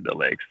pain in the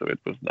legs. So it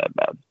was not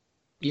bad.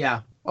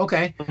 Yeah.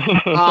 Okay.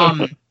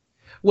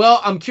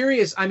 Well, I'm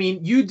curious. I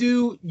mean, you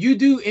do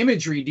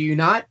imagery, do you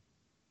not?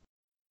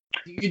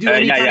 Do you do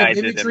any kind of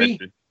imagery?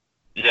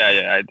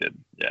 Yeah, I did.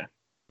 Yeah.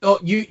 Oh,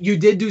 you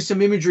did do some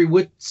imagery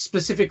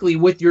specifically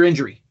with your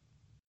injury.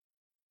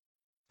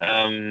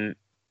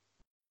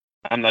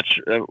 I'm not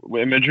sure.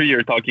 Imagery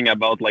you're talking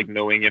about, like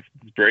knowing if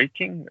it's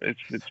breaking?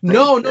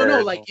 No,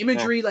 like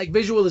imagery, like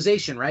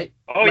visualization, right?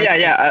 Oh, like,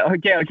 yeah.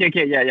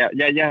 Okay.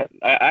 Yeah.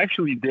 I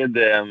actually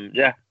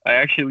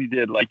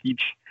did. Like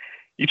each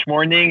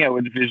morning I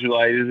would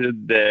visualize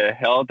the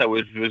health. I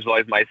would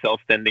visualize myself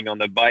standing on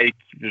the bike,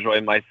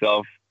 visualize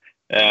myself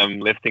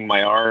lifting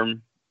my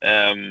arm.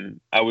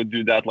 I would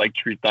do that like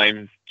three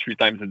times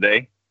a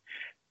day.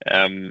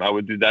 I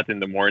would do that in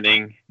the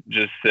morning,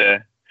 just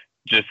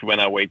when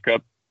I wake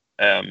up.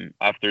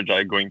 After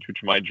going through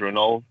my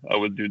journal, I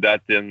would do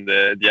that in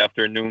the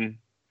afternoon,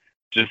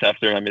 just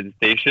after my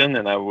meditation,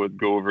 and I would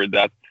go over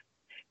that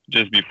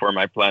just before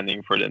my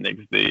planning for the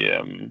next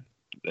day,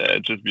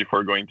 just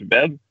before going to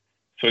bed.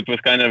 So it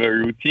was kind of a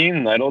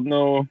routine. I don't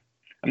know.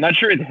 I'm not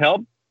sure it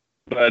helped,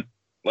 but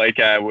like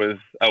I was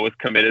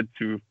committed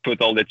to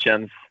put all the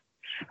chance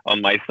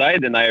on my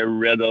side, and I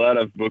read a lot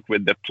of book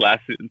with the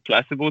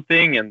placebo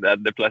thing, and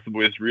that the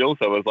placebo is real.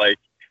 So I was like,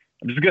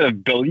 I'm just gonna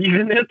believe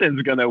in it.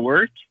 It's gonna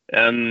work,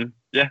 and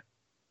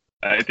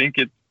I think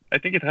it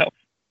helps.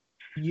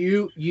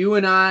 You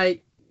and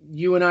I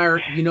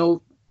are,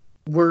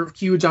 we're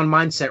huge on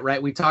mindset, right?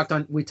 We talked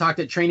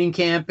at training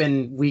camp,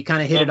 and we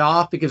kind of hit it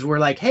off because we're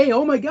like, hey,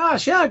 oh my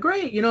gosh, yeah,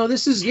 great,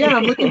 this is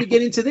I'm looking to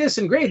get into this,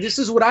 and great, this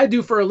is what I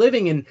do for a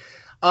living, and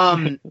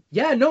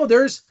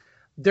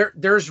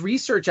there's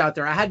research out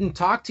there. I hadn't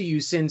talked to you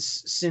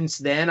since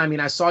then. I mean,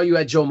 I saw you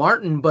at Joe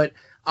Martin, but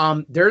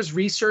there's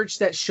research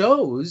that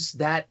shows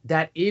that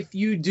if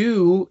you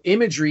do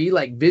imagery,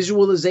 like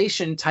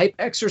visualization type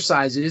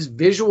exercises,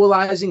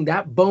 visualizing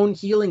that bone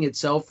healing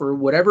itself or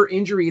whatever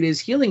injury it is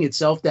healing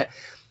itself, that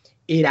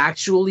it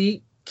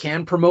actually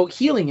can promote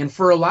healing. And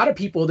for a lot of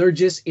people,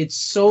 it's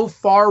so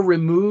far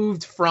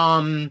removed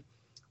from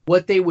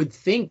what they would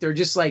think. They're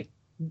just like,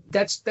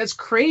 that's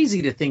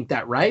crazy to think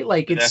that, right?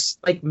 Like it's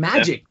like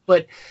magic,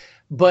 but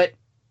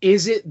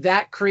is it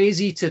that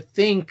crazy to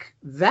think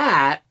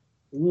that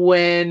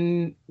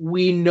when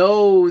we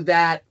know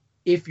that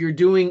if you're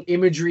doing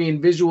imagery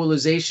and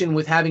visualization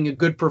with having a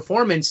good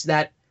performance,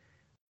 that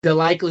the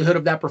likelihood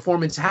of that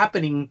performance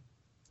happening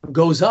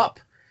goes up.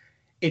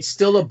 It's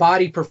still a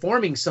body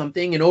performing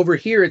something, and over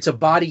here it's a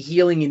body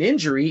healing an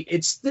injury.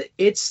 It's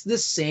the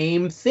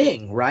same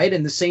thing, right?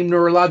 And the same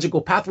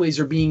neurological pathways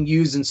are being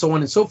used, and so on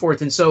and so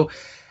forth. And so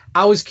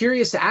I was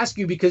curious to ask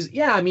you because,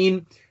 yeah, I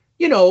mean,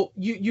 you know,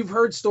 you've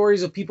heard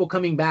stories of people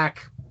coming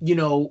back, you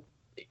know,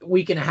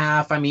 week and a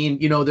half. I mean,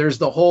 you know, there's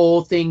the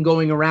whole thing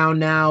going around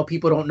now.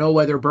 People don't know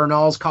whether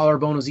Bernal's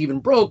collarbone was even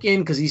broken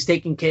because he's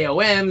taking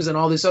KOMs and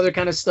all this other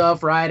kind of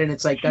stuff, right? And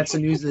it's like, that's the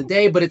news of the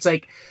day. But it's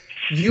like,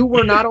 you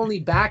were not only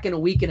back in a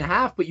week and a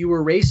half, but you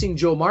were racing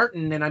Joe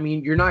Martin. And I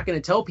mean, you're not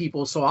going to tell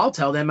people, so I'll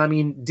tell them. I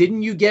mean,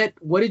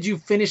 what did you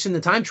finish in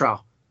the time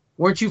trial?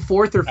 Weren't you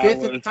fourth or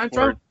fifth in the time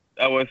trial?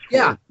 I was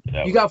fourth.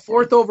 Yeah, you got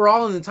fourth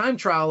overall in the time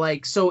trial.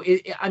 Like, so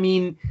I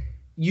mean,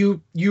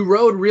 you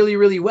rode really,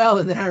 really well.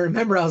 And then I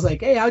remember I was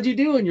like, hey, how'd you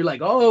do? And you're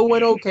like, oh, it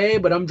went okay,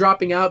 but I'm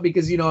dropping out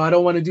because, you know, I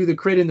don't want to do the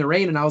crit in the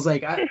rain. And I was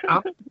like,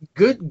 I'm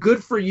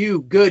good for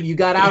you. Good. You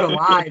got out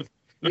alive.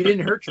 You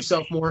didn't hurt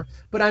yourself more.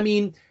 But I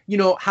mean, you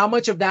know, how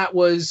much of that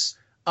was,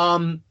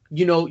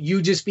 you know,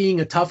 you just being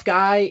a tough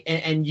guy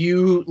and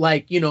you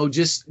like, you know,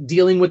 just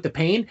dealing with the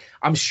pain?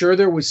 I'm sure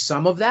there was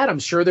some of that. I'm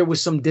sure there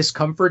was some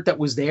discomfort that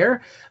was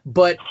there.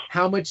 But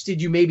how much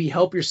did you maybe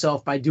help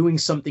yourself by doing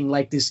something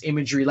like this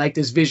imagery, like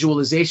this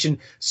visualization,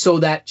 so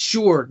that,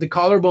 sure, the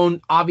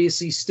collarbone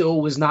obviously still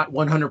was not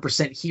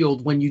 100%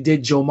 healed when you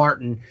did Joe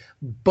Martin,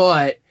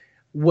 but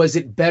was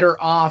it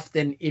better off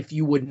than if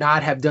you would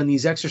not have done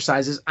these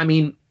exercises? I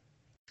mean,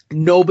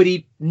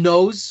 nobody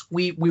knows.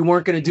 We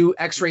weren't going to do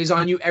x-rays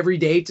on you every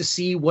day to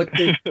see what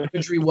the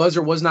injury was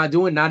or was not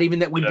doing, not even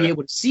that we'd be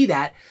able to see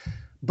that.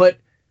 But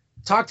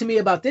talk to me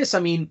about this. I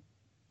mean,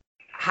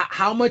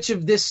 how much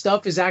of this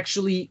stuff is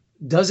actually,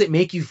 does it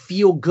make you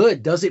feel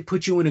good? Does it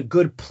put you in a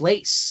good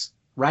place?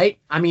 Right?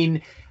 I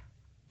mean,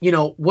 you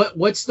know,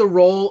 what's the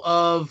role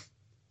of,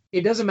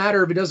 it doesn't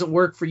matter if it doesn't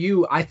work for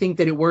you. I think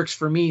that it works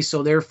for me,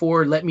 so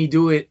therefore let me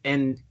do it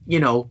and,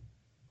 you know,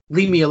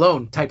 leave me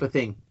alone type of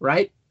thing,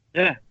 right?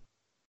 Yeah.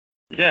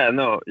 Yeah,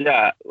 no,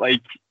 yeah,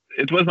 like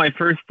it was my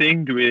first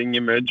thing doing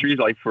imagery,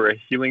 like for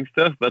healing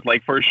stuff, but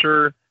like for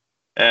sure,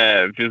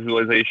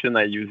 visualization,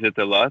 I use it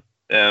a lot.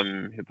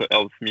 It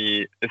helps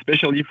me,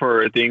 especially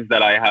for things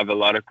that I have a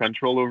lot of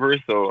control over.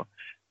 So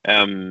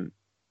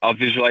I'll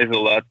visualize a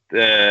lot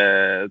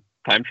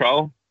time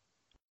trial,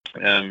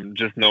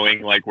 just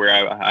knowing like where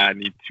I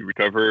need to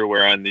recover,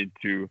 where I need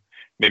to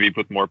maybe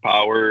put more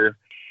power,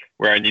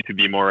 where I need to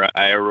be more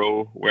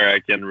aero, where I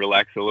can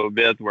relax a little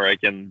bit, where I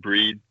can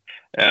breathe.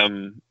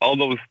 All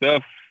those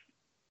stuff.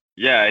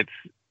 Yeah, it's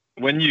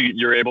when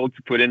you're able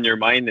to put in your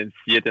mind and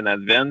see it in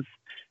advance,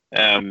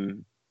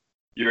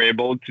 you're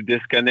able to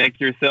disconnect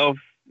yourself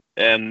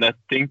and not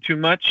think too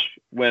much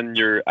when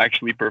you're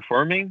actually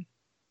performing.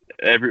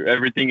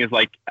 Everything is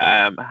like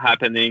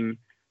happening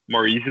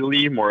more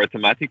easily, more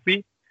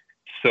automatically.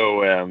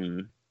 So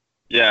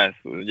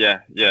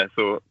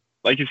So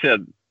like you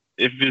said,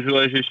 if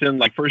visualization,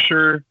 like for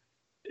sure,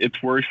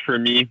 it works for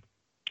me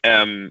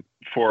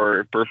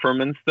for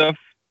performance stuff.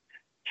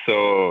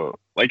 So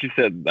like you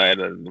said,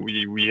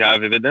 we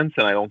have evidence,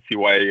 and I don't see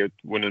why it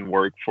wouldn't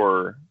work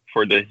for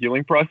the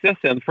healing process.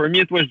 And for me,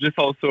 it was just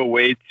also a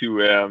way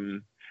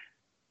to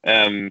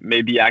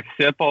maybe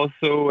accept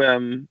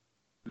also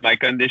my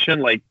condition.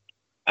 Like,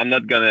 I'm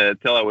not gonna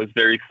tell I was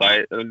very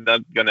excited. I'm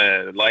not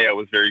gonna lie, I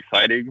was very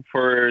excited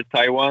for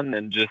Taiwan,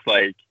 and just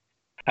like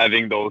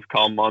having those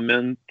calm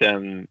moments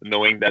and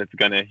knowing that it's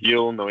gonna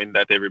heal, knowing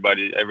that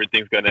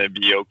everything's gonna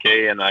be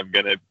okay, and I'm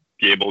gonna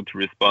be able to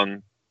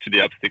respond to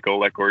the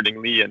obstacle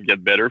accordingly and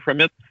get better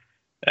from it.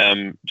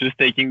 Just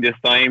taking this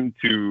time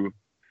to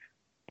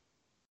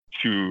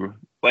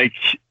like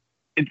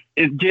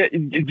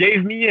it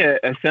gave me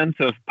a sense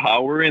of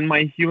power in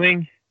my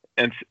healing,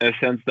 and a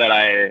sense that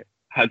I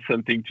had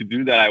something to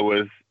do, that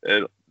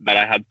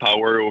I had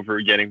power over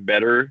getting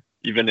better,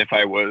 even if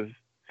I was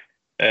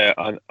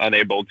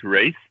unable to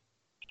race.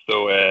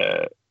 So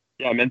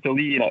yeah,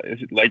 mentally,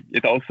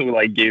 it also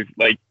like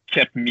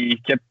kept me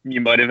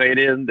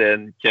motivated,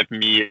 and kept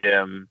me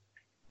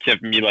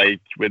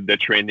like with the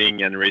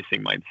training and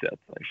racing mindset,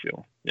 I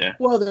feel. Yeah.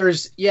 Well,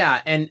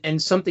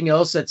 and something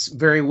else that's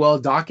very well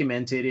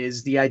documented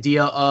is the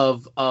idea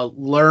of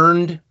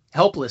learned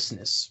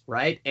helplessness,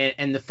 right?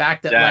 And the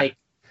fact that like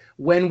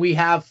when we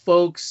have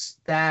folks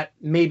that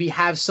maybe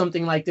have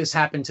something like this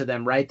happen to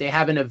them, right? They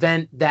have an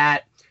event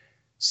that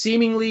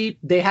seemingly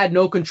they had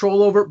no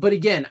control over. But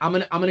again, I'm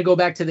gonna go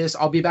back to this.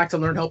 I'll be back to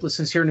learned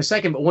helplessness here in a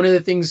second. But one of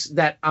the things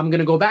that I'm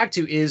gonna go back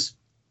to is,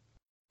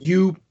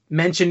 you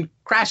mentioned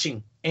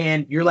crashing,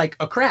 and you're like,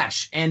 a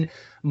crash. And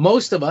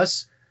most of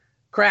us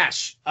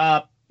crash.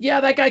 Yeah,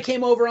 that guy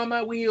came over on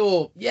my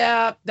wheel.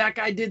 Yeah, that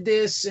guy did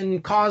this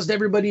and caused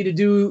everybody to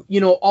do,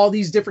 you know, all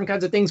these different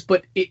kinds of things.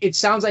 But it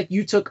sounds like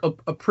you took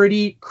a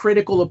pretty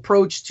critical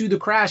approach to the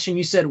crash, and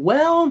you said,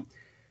 well,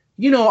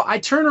 you know, I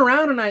turn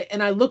around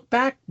and I look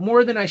back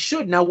more than I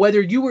should. Now,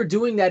 whether you were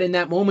doing that in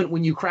that moment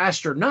when you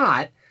crashed or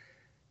not,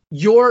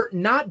 you're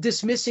not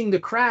dismissing the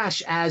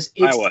crash as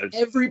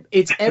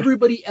it's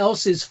everybody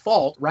else's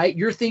fault, right?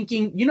 You're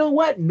thinking, you know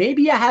what?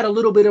 Maybe I had a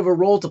little bit of a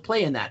role to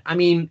play in that. I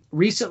mean,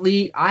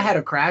 recently I had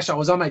a crash. I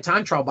was on my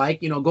time trial bike,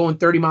 going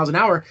 30 miles an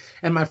hour,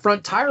 and my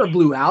front tire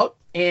blew out.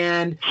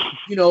 And,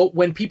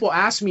 when people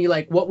ask me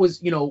like,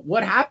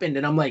 what happened?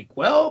 And I'm like,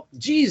 well,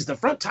 geez, the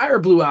front tire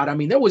blew out. I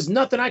mean, there was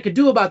nothing I could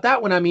do about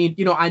that one. I mean,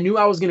 I knew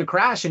I was going to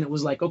crash, and it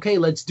was like, okay,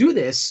 let's do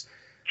this.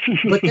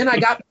 But then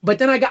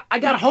I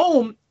got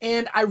home,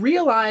 and I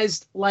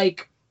realized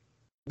like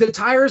the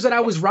tires that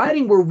I was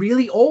riding were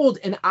really old,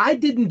 and I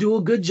didn't do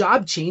a good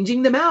job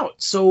changing them out.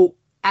 So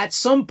at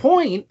some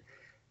point,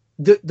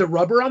 the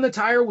rubber on the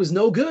tire was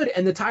no good,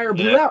 and the tire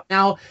blew out.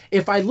 Now,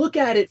 if I look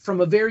at it from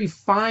a very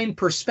fine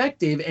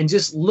perspective and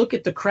just look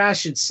at the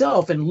crash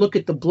itself and look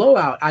at the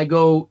blowout, I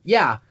go,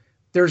 yeah,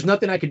 there's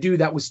nothing I could do.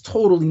 That was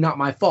totally not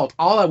my fault.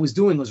 All I was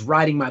doing was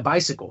riding my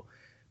bicycle.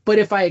 But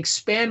if I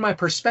expand my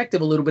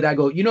perspective a little bit, I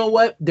go, you know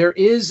what? There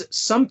is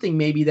something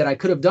maybe that I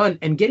could have done.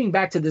 And getting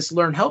back to this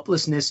learned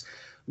helplessness,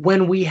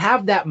 when we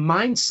have that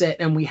mindset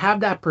and we have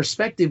that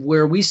perspective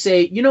where we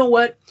say, you know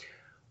what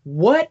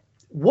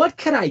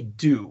could I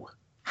do?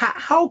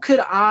 How could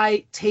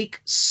I take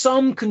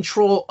some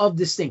control of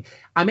this thing?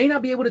 I may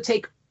not be able to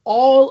take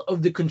all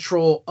of the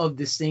control of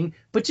this thing,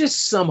 but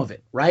just some of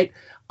it, right?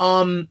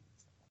 Will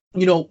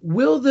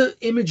the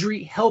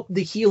imagery help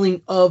the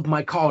healing of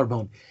my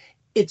collarbone?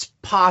 It's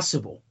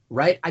possible,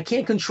 right? I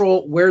can't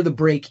control where the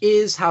break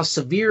is, how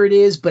severe it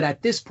is, but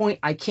at this point,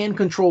 I can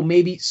control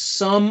maybe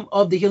some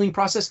of the healing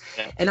process.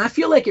 And I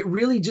feel like it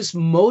really just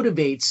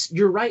motivates.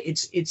 You're right.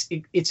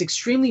 It's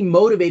extremely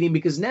motivating,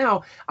 because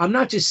now I'm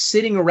not just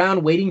sitting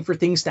around waiting for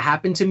things to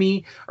happen to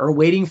me, or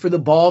waiting for the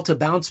ball to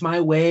bounce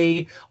my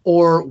way,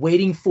 or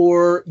waiting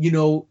for,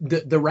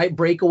 the right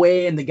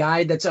breakaway and the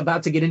guy that's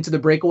about to get into the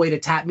breakaway to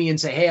tap me and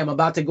say, hey, I'm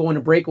about to go in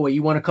a breakaway.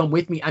 You want to come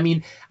with me? I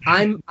mean,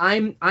 I'm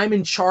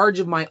in charge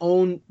of my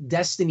own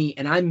destiny.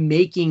 And I'm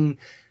making,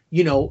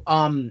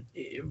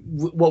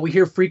 what we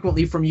hear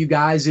frequently from you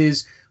guys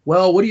is,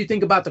 well, what do you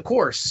think about the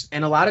course?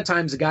 And a lot of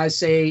times the guys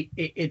say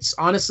it's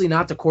honestly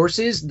not the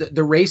courses.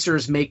 The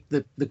racers make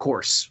the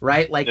course,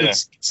 right? Like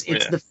it's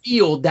the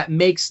field that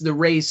makes the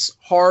race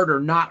hard or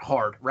not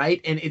hard,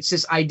 right? And it's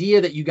this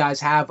idea that you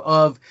guys have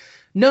of,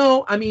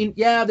 no, I mean,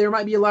 yeah, there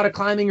might be a lot of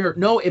climbing, or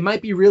no, it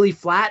might be really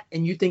flat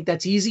and you think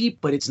that's easy,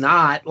 but it's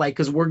not, like,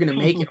 because we're going to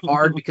make it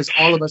hard, because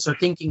all of us are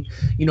thinking,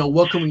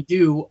 what can we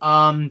do?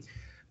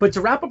 But to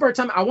wrap up our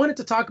time, I wanted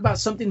to talk about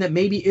something that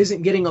maybe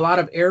isn't getting a lot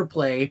of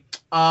airplay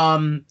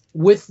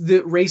with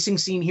the racing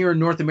scene here in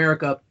North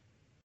America.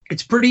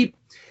 It's pretty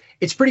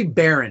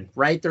barren,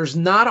 right? There's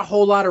not a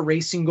whole lot of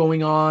racing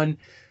going on.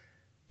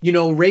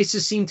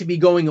 Races seem to be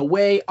going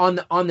away on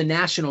the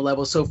national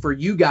level. So for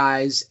you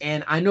guys,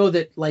 and I know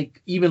that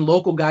like even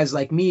local guys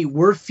like me,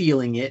 we're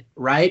feeling it,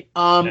 right?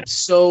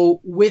 So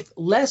with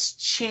less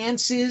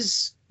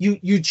chances,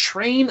 you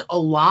train a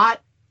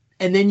lot,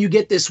 and then you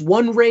get this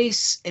one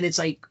race, and it's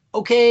like,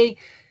 okay,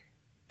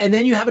 and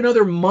then you have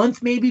another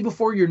month maybe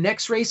before your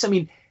next race. I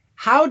mean,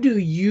 how do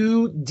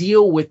you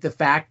deal with the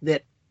fact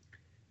that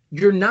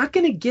you're not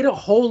going to get a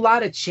whole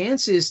lot of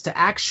chances to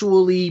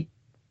actually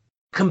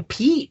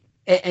compete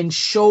and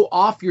show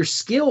off your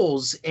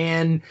skills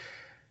and,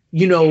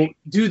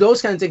 do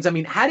those kind of things? I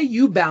mean, how do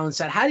you balance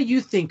that? How do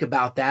you think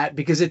about that?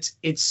 Because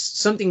it's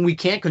something we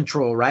can't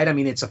control, right? I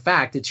mean, it's a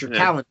fact, it's your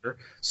calendar.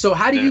 So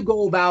how do you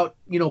go about,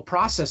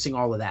 processing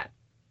all of that?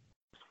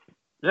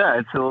 Yeah,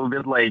 it's a little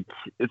bit like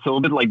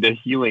the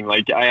healing.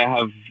 Like, I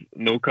have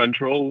no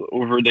control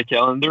over the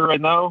calendar right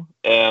now.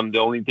 The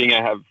only thing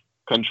I have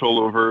control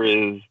over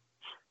is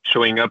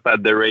showing up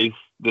at the race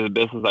the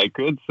best as I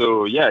could.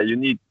 So yeah,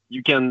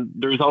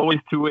 there's always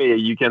two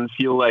ways. You can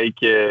feel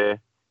like a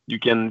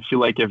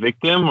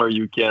victim, or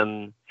you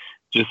can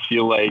just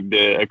feel like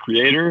a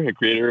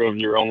creator of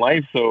your own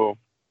life. So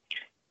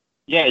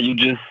yeah, you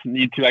just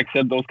need to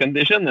accept those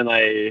conditions. And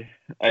I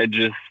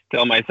just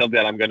tell myself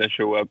that I'm going to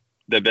show up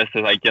the best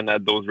as I can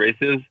at those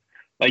races.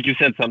 Like you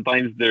said,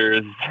 sometimes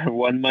there's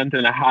 1 month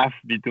and a half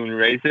between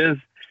races.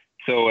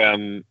 So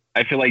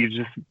I feel like it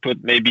just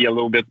put maybe a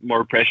little bit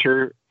more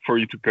pressure for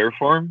you to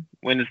perform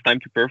when it's time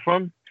to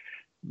perform.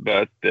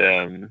 But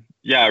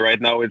yeah,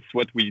 right now it's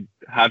what we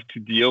have to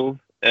deal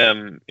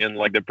in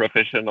like the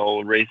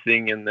professional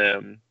racing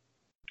in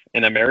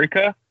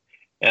America.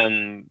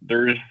 And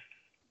there's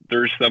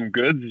some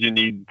goods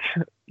you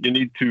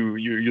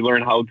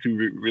learn how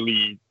to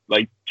really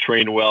like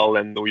train well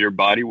and know your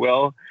body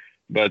well.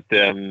 But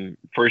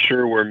for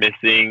sure we're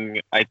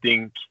missing, I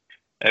think,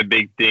 a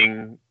big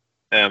thing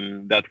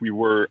that we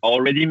were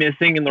already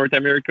missing in North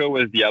America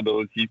was the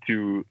ability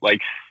to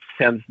like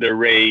sense the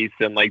race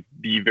and like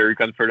be very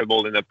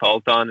comfortable in the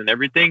peloton and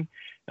everything.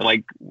 And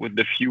like with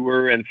the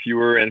fewer and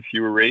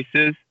fewer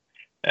races,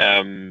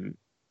 those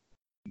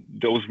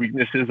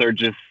weaknesses are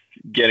just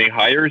getting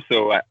higher.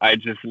 So I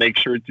just make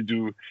sure to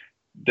do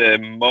the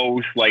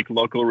most like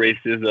local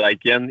races that I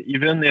can,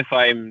 even if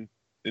I'm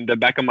in the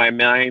back of my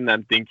mind,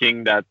 I'm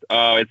thinking that,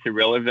 oh, it's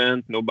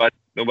irrelevant,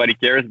 nobody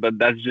cares, but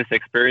that's just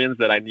experience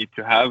that I need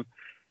to have.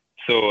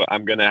 So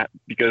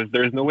because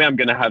there's no way I'm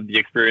gonna have the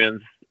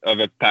experience of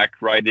a pack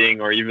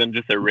riding or even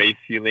just a race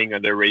feeling or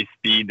the race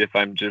speed if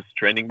I'm just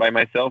training by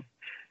myself.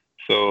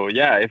 So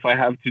yeah, if I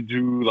have to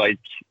do like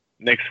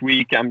next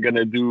week, I'm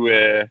gonna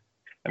drive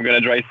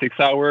 6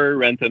 hours,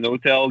 rent an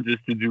hotel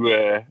just to do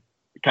a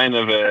kind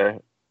of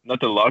a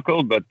not a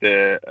local but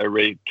a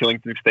race,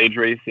 Killington stage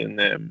race in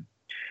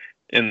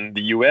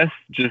the U.S.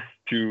 just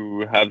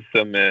to have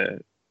some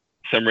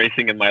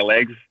racing in my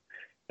legs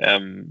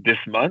this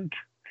month.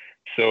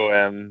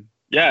 So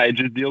yeah, I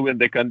just deal with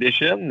the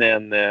condition,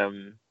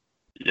 and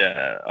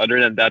yeah, other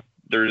than that,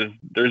 there's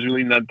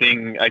really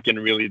nothing I can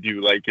really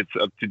do. Like, it's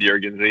up to the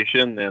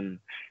organization, and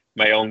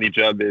my only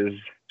job is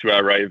to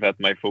arrive at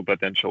my full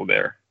potential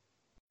there.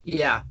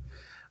 Yeah.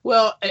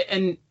 Well,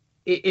 and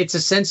it's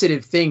a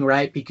sensitive thing,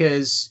 right?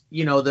 Because,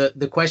 you know,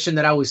 the question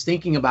that I was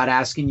thinking about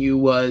asking you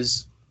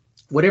was,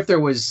 what if there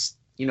was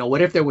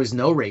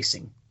no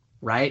racing,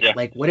 right? Yeah.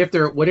 Like, what if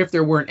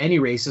there weren't any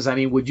races? I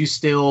mean, would you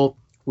still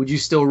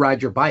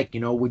ride your bike?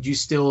 You know, would you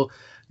still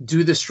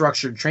do the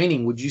structured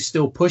training? Would you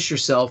still push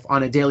yourself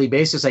on a daily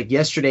basis? Like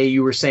yesterday,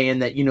 you were saying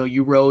that, you know,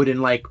 you rode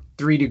in like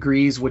 3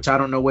 degrees, which I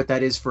don't know what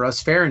that is for us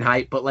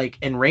Fahrenheit, but like,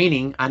 and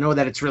raining, I know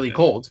that it's really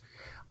cold.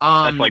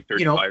 That's like 35.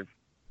 You know,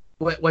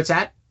 what's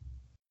that?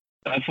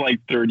 That's like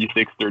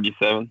 36,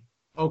 37.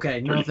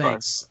 Okay, no 35.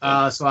 thanks.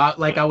 So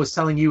I was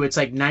telling you, it's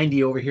like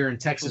 90 over here in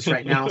Texas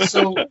right now.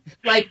 So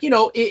like, you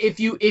know, if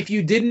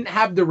you didn't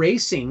have the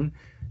racing,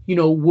 you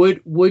know,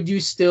 would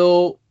you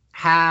still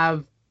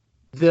have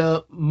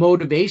the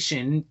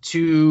motivation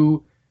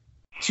to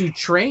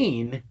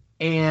train?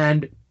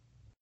 And,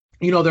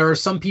 you know, there are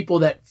some people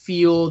that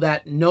feel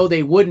that no,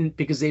 they wouldn't,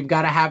 because they've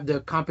got to have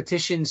the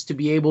competitions to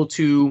be able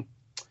to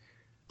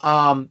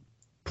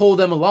pull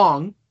them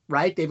along,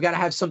 right? They've got to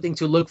have something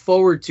to look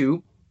forward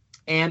to.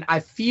 And I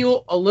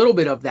feel a little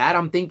bit of that.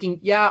 I'm thinking,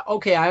 yeah,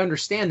 okay, I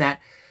understand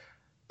that.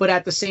 But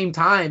at the same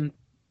time,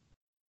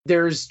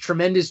 there's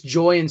tremendous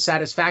joy and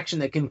satisfaction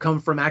that can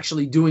come from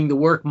actually doing the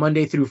work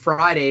Monday through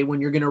Friday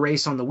when you're going to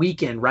race on the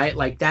weekend, right?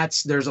 Like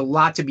there's a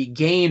lot to be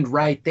gained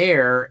right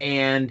there.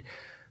 And,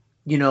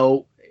 you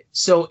know,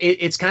 so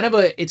it's kind of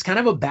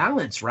a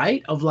balance,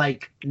 right? Of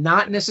like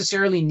not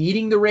necessarily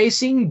needing the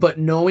racing, but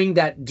knowing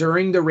that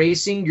during the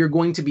racing, you're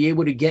going to be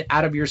able to get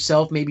out of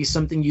yourself maybe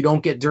something you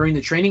don't get during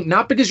the training,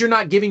 not because you're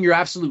not giving your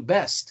absolute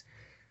best,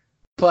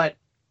 but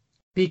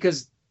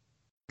because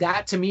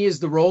that to me is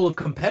the role of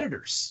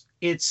competitors.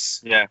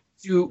 It's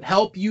to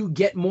help you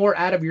get more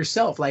out of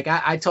yourself. Like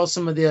I tell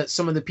some of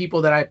the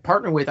people that I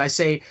partner with, I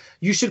say,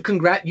 you should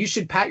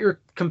pat your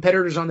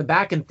competitors on the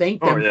back and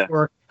thank them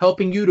for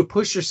helping you to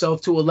push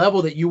yourself to a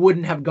level that you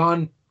wouldn't have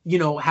gone, you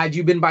know, had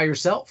you been by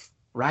yourself.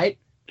 Right.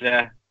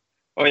 Yeah.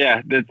 Oh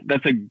yeah.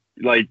 That's a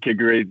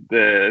great,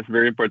 it's a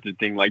very important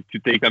thing, like to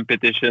take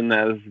competition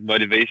as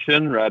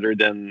motivation rather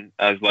than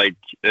as like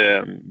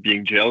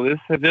being jealous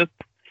of it.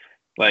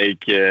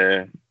 Like,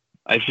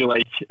 I feel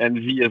like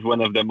envy is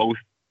one of the most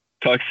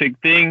toxic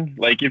thing.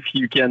 Like, if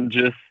you can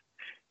just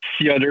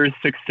see others'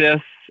 success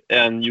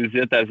and use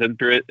it as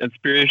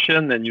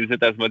inspiration and use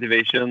it as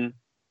motivation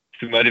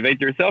to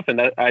motivate yourself.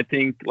 And I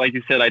think, like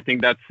you said, I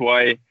think that's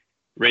why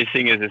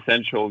racing is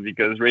essential,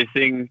 because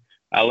racing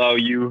allow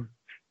you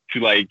to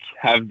like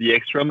have the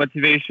extra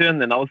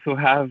motivation and also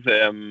have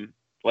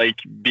like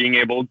being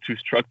able to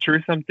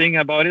structure something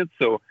about it.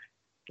 So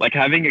like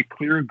having a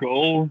clear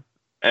goal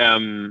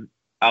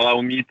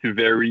allow me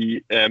to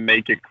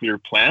make a clear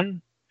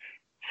plan.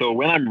 So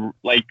when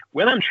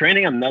I'm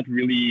training, I'm not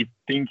really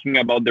thinking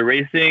about the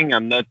racing.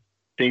 I'm not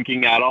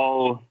thinking at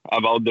all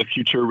about the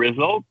future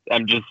result.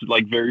 I'm just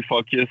like very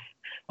focused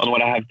on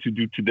what I have to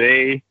do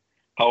today,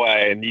 how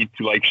I need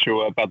to like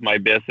show up at my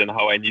best, and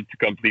how I need to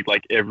complete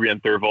like every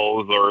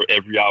intervals or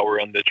every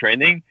hour on the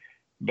training.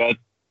 But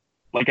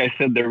like I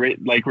said,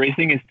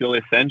 racing is still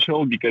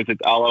essential because it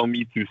allows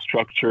me to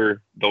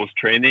structure those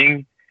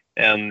training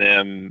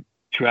and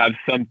to have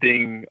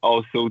something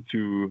also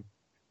to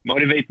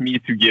motivate me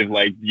to give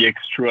like the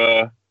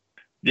extra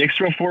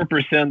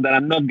 4% that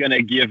I'm not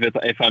gonna give it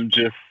if I'm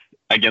just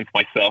against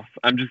myself.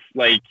 I'm just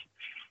like,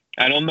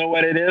 I don't know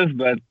what it is,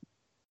 but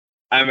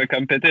I'm a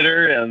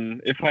competitor,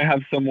 and if I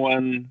have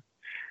someone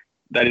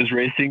that is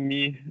racing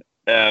me,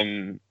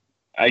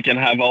 I can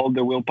have all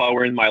the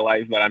willpower in my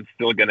life, but I'm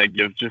still gonna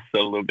give just a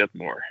little bit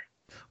more.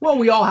 Well,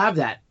 we all have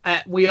that.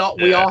 We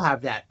all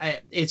have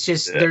that. It's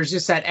just there's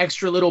just that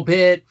extra little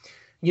bit.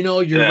 You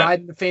know, you're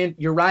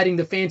riding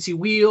the fancy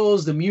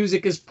wheels. The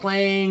music is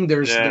playing.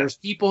 There's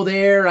people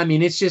there. I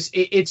mean, it's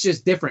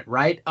just different,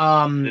 right?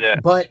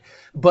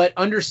 But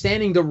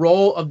understanding the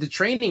role of the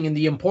training and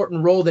the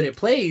important role that it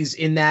plays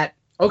in that.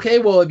 Okay,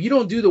 well, if you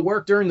don't do the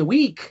work during the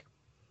week,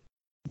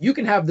 you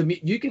can have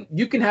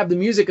the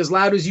music as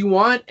loud as you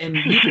want, and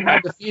you can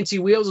have the fancy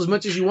wheels as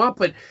much as you want.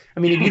 But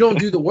I mean, if you don't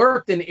do the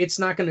work, then it's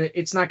not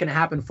gonna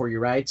happen for you,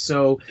 right?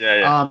 So,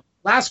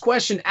 last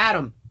question,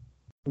 Adam,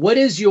 what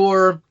is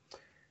your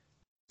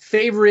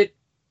favorite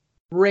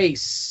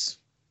race,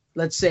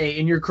 let's say,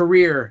 in your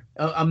career,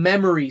 a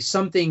memory,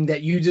 something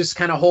that you just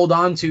kind of hold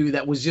on to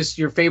that was just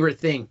your favorite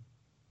thing?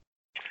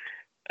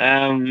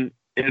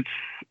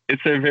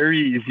 It's a very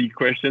easy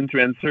question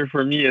to answer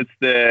for me. It's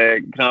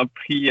the Grand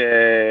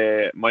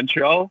Prix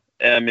Montreal.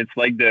 It's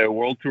like the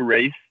World Tour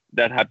race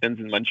that happens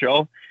in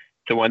Montreal.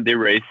 It's a one-day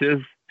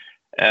races.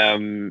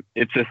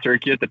 It's a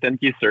circuit, a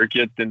 10K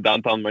circuit in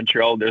downtown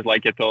Montreal. There's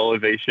like a total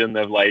elevation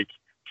of like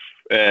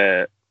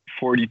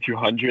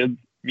 4,200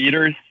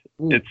 meters.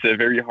 Ooh. It's a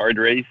very hard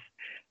race.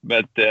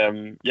 But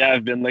yeah,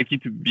 I've been lucky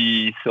to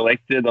be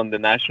selected on the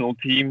national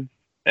team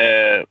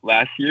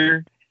last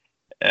year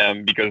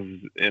because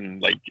I'm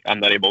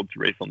not able to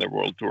race on the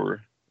World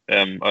Tour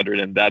other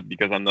than that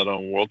because I'm not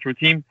on a World Tour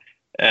team.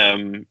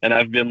 And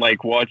I've been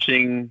like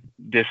watching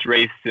this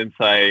race since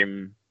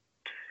I'm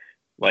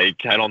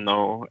like, I don't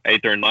know,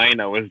 8 or 9.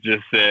 I was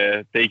just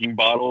taking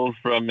bottles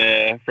from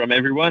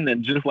everyone.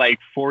 And just like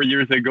 4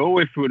 years ago,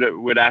 if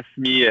would ask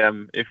me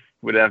if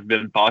would have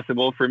been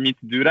possible for me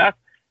to do that,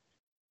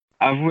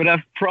 I would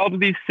have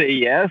probably say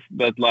yes,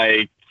 but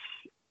like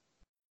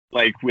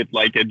with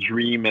like a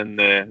dream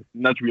and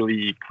not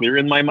really clear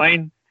in my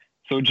mind.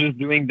 So just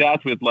doing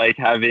that with like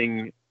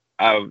having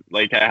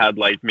like I had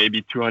like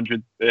maybe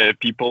 200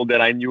 people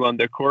that I knew on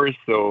the course.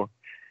 So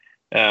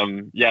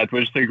yeah, it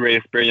was just a great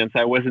experience.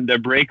 I was in the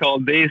break all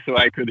day, so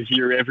I could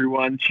hear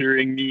everyone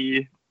cheering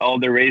me all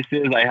the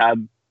races. I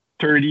had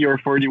 30 or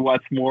 40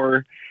 watts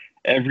more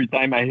every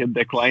time I hit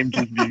the climb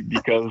just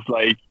because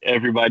like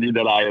everybody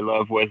that I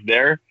love was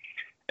there.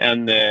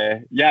 And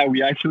yeah,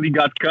 we actually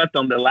got cut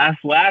on the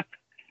last lap.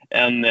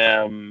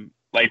 And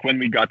like when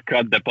we got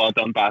cut, the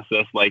peloton passed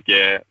us like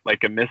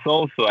a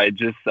missile. So I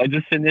just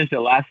finished the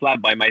last lap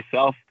by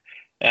myself.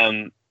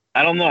 And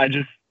I don't know, I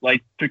just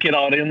like took it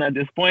all in at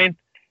this point.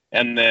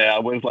 And I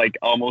was like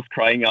almost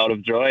crying out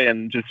of joy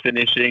and just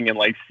finishing and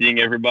like seeing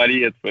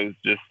everybody. It was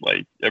just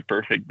like a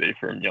perfect day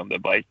for me on the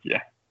bike.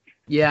 Yeah.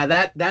 Yeah,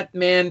 that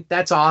man,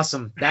 that's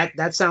awesome.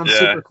 That sounds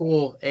super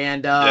cool.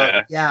 And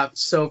yeah,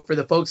 so for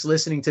the folks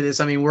listening to this,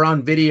 I mean, we're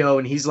on video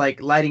and he's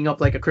like lighting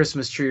up like a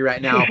Christmas tree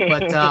right now.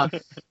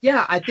 But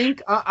yeah, I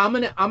think I'm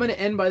gonna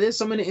end by this.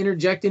 I'm gonna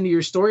interject into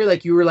your story.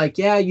 Like you were like,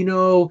 yeah,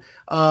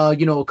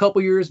 a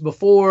couple years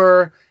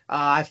before,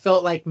 I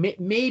felt like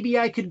maybe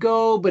I could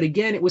go, but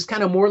again, it was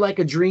kind of more like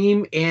a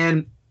dream.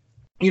 And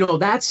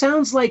that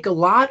sounds like a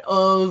lot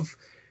of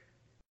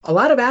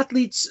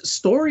athletes'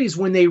 stories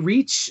when they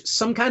reach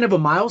some kind of a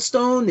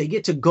milestone. They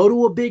get to go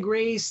to a big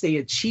race, they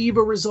achieve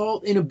a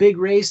result in a big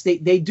race, they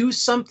do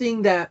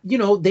something that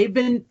they've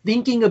been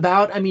thinking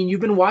about. I mean,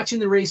 you've been watching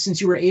the race since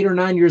you were 8 or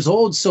 9 years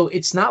old, so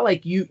it's not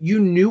like you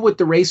knew what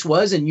the race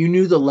was and you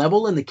knew the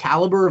level and the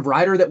caliber of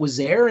rider that was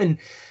there. And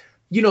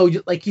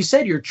like you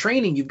said, you're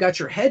training, you've got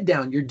your head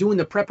down, you're doing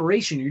the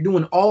preparation, you're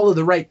doing all of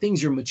the right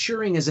things, you're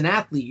maturing as an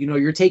athlete.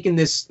 You're taking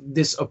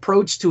this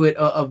approach to it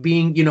of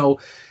being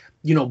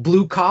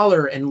blue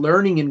collar and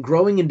learning and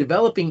growing and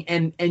developing,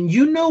 and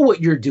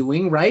what you're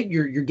doing, right?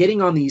 You're getting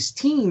on these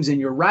teams and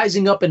you're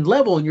rising up in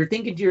level, and you're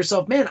thinking to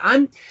yourself, man,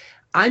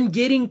 I'm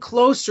getting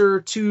closer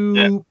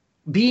to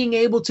being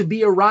able to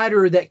be a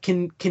rider that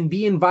can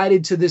be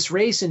invited to this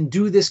race and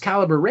do this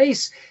caliber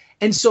race.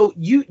 And so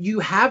you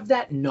have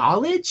that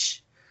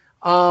knowledge,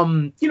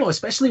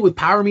 especially with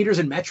power meters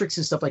and metrics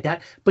and stuff like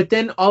that. But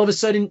then all of a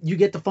sudden you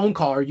get the phone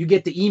call or you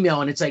get the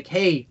email and it's like,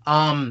 hey,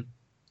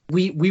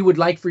 we would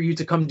like for you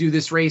to come do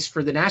this race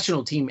for the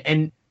national team.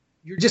 And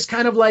you're just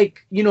kind of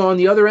like, on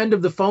the other end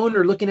of the phone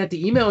or looking at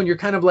the email, and you're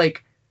kind of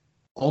like,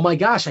 oh my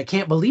gosh, I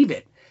can't believe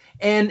it.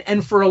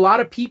 And for a lot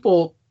of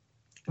people,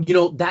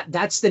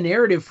 that's the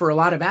narrative for a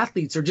lot of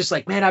athletes. Are just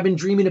like, man, I've been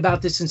dreaming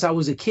about this since I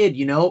was a kid,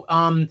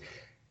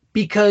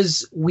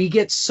 because we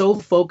get so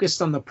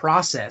focused on the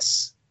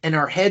process and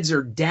our heads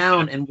are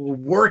down and we're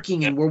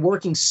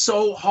working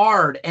so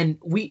hard. And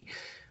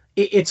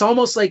it's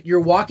almost like you're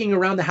walking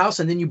around the house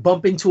and then you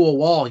bump into a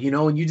wall,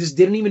 and you just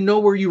didn't even know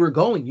where you were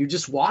going. You're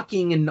just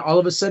walking and all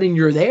of a sudden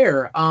you're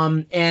there.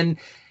 And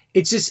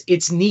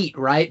it's neat,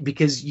 right?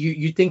 Because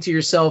you think to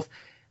yourself,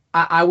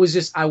 I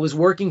was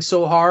working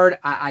so hard.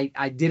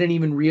 I didn't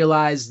even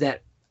realize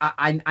that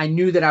I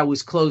knew that I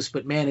was close,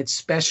 but man, it's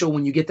special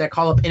when you get that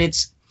call up. And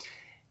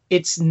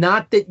it's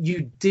not that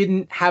you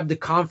didn't have the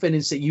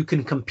confidence that you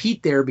can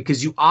compete there,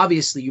 because you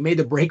made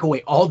the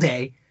breakaway all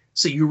day.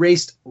 So you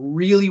raced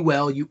really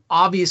well. You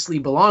obviously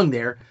belong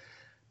there,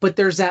 but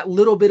there's that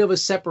little bit of a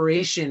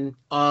separation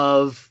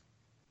of,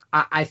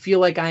 I feel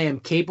like I am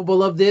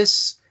capable of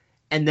this.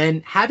 And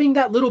then having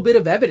that little bit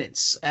of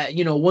evidence,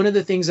 one of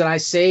the things that I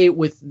say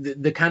with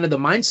the kind of the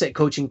mindset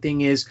coaching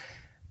thing is,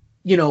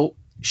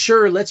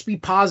 sure, let's be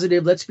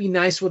positive. Let's be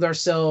nice with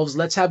ourselves.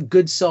 Let's have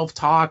good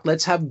self-talk.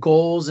 Let's have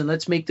goals, and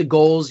let's make the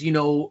goals,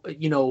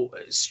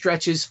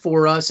 stretches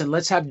for us, and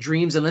let's have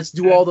dreams, and let's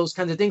do all those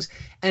kinds of things.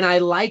 And I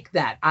like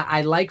that.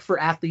 I like for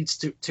athletes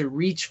to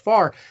reach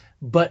far,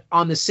 but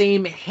on the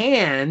same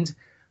hand,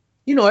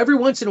 every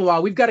once in a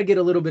while, we've got to get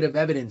a little bit of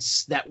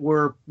evidence that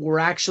we're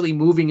actually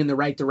moving in the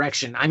right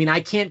direction. I mean, I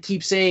can't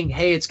keep saying,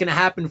 hey, it's going to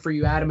happen for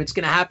you, Adam. It's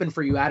going to happen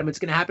for you, Adam. It's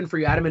going to happen for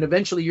you, Adam. And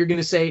eventually you're going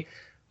to say,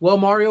 well,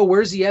 Mario,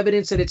 where's the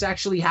evidence that it's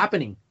actually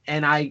happening?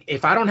 And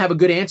if I don't have a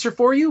good answer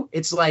for you,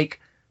 it's like,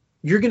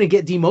 you're going to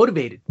get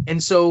demotivated.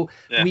 And so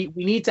we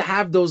need to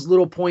have those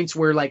little points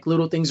where like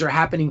little things are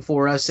happening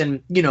for us.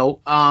 And,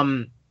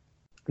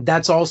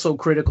 that's also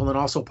critical and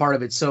also part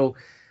of it. So,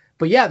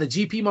 but yeah, the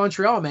GP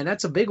Montreal, man,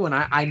 that's a big one.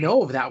 I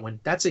know of that one.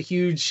 That's a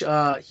huge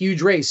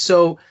race.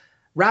 So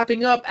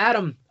wrapping up,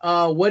 Adam,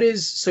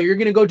 so you're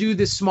going to go do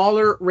this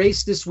smaller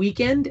race this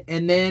weekend.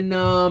 And then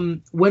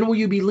when will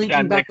you be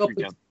linking back up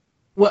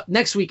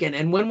next weekend?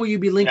 And when will you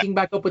be linking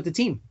back up with the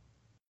team?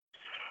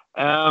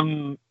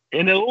 In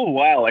a little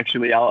while,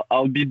 actually.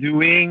 I'll be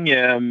doing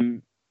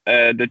the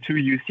 2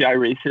 UCI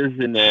races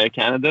in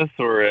Canada,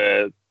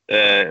 so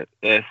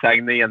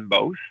Saguenay and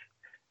Beauce.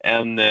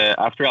 And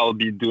after, I'll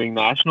be doing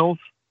nationals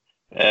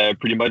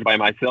pretty much by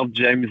myself.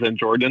 James and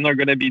Jordan are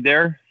going to be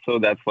there. So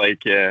that's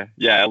like, a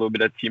little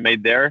bit of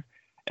teammate there.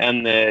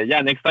 And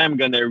next time I'm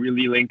going to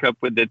really link up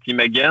with the team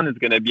again. It's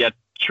going to be at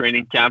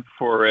training camp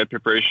for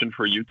preparation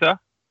for Utah.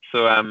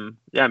 So I'm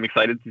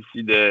excited to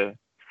see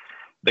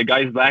the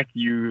guys back.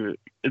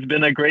 It's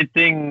been a great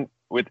thing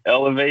with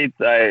Elevate.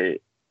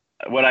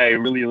 What I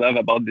really love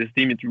about this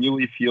team, it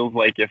really feels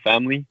like a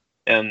family,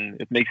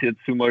 and it makes it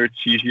so much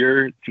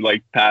easier to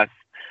like pass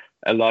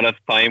a lot of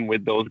time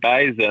with those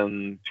guys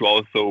and to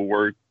also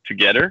work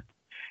together.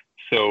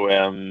 So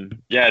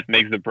it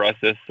makes the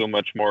process so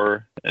much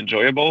more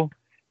enjoyable.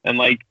 And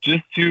like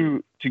just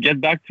to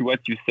get back to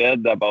what you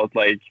said about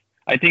like,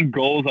 I think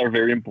goals are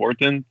very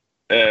important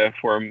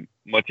for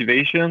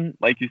motivation,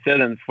 like you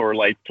said, and for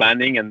like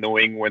planning and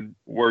knowing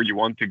where you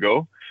want to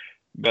go.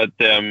 But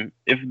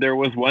if there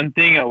was one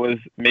thing I was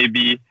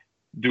maybe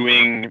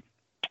doing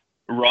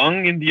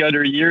wrong in the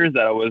other years,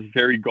 that I was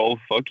very goal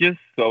focused,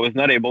 so I was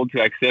not able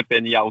to accept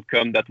any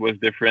outcome that was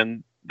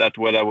different than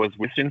what I was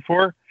wishing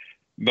for.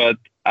 But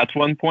at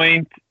one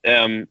point,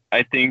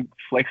 I think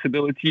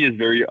flexibility is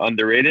very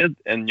underrated,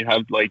 and you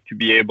have like to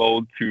be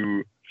able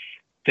to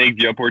take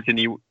the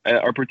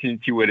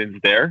opportunity when it's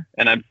there.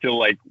 And I'm still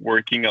like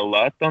working a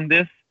lot on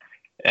this.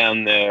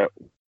 And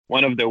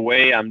one of the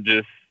way I'm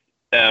just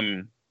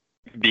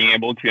being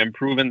able to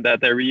improve in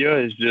that area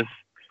is just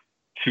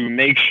to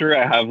make sure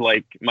I have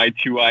like my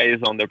 2 eyes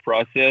on the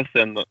process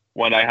and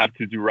what I have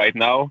to do right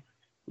now,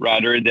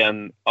 rather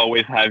than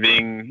always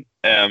having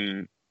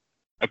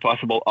a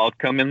possible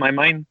outcome in my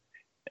mind.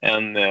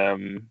 And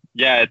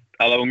it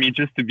allowed me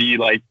just to be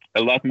like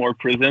a lot more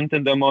present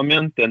in the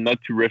moment and not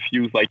to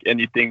refuse like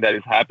anything that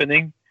is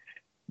happening,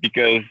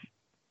 because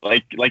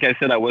like I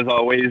said, I was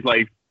always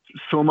like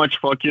so much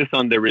focused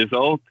on the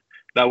result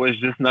that was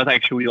just not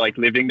actually like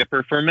living the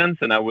performance,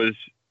 and I was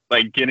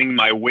like getting in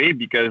my way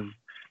because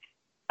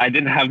I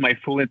didn't have my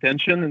full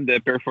attention in the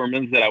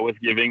performance that I was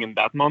giving in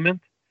that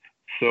moment.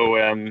 So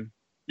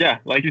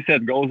like you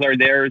said, goals are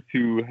there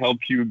to help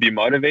you be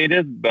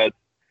motivated, but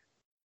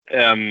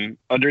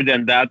other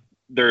than that,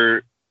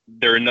 they're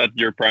not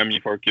your primary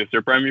focus.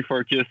 Your primary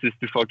focus is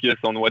to focus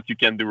on what you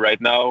can do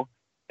right now,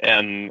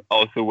 and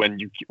also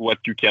what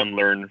you can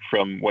learn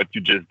from what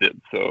you just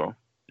did. So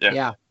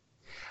yeah.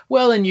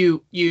 Well, and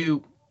you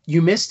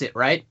missed it,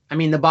 right? I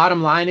mean, the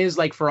bottom line is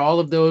like for all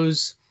of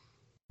those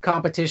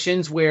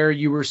competitions where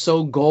you were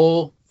so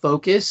goal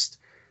focused,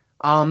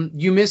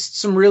 you missed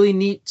some really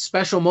neat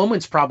special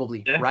moments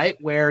probably, right?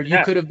 Where you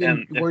could have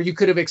been, where you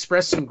could have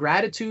expressed some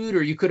gratitude,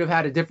 or you could have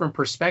had a different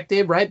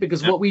perspective, right?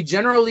 Because what we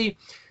generally,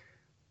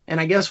 and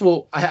I guess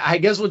we'll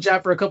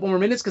chat for a couple more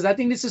minutes, because I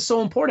think this is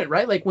so important,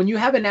 right? Like when you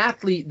have an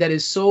athlete that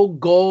is so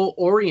goal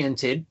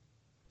oriented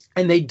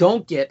and they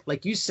don't get,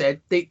 like you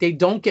said, they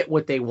don't get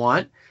what they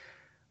want,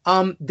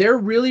 they're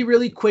really,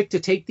 really quick to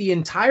take the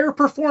entire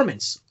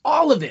performance,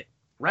 all of it,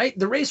 right?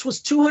 The race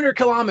was 200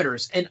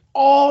 kilometers and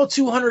all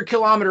 200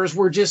 kilometers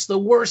were just the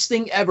worst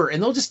thing ever.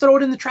 And they'll just throw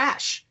it in the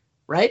trash,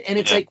 right? And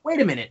it's like, wait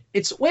a minute.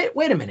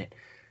 Wait a minute.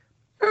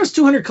 There was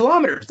 200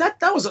 kilometers.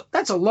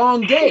 That's a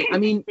long day. I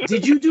mean,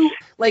 did you do,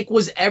 like,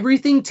 was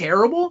everything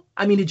terrible?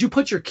 I mean, did you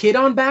put your kid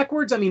on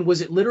backwards? I mean,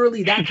 was it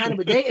literally that kind of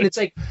a day? And it's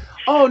like,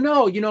 oh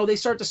no, they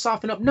start to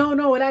soften up.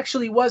 No, it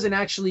actually wasn't.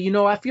 Actually,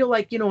 I feel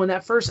like, in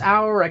that first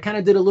hour, I kind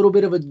of did a little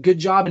bit of a good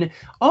job. And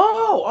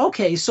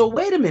okay. So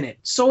wait a minute.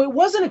 So it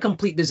wasn't a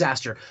complete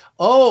disaster.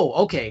 Oh,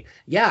 okay.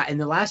 Yeah. In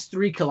the last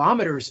 3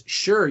 kilometers,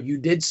 sure, you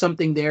did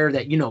something there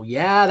that,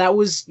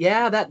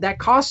 that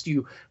cost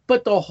you.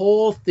 But the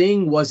whole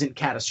thing wasn't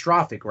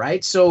catastrophic,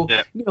 right? So,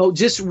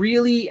 just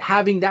really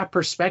having that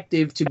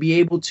perspective to be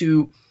able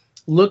to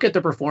look at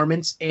the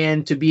performance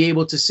and to be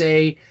able to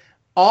say,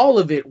 all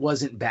of it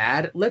wasn't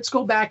bad. Let's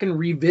go back and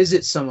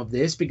revisit some of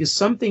this, because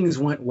some things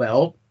went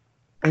well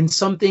and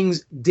some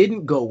things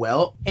didn't go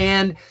well.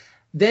 And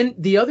then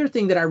the other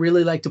thing that I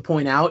really like to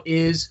point out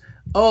is,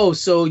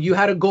 so you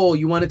had a goal.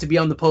 You wanted to be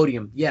on the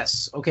podium.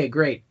 Yes. Okay,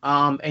 great.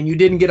 And you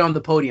didn't get on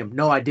the podium.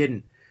 No, I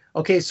didn't.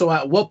 Okay, so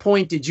at what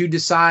point did you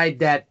decide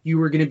that you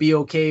were going to be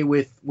okay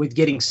with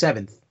getting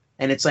 7th?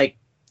 And it's like,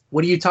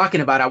 what are you talking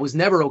about? I was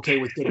never okay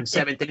with getting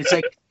 7th. And it's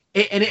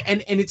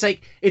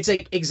like, it's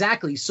like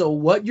exactly. So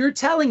what you're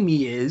telling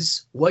me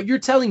is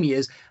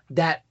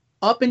that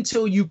up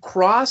until you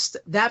crossed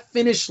that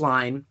finish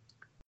line,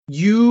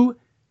 you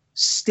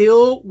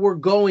still were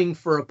going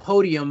for a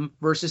podium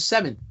versus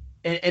 7th.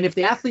 And if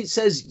the athlete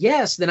says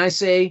yes, then I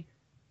say,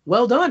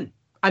 well done.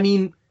 I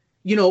mean,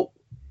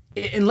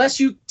 unless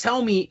you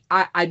tell me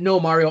I know,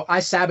 Mario, I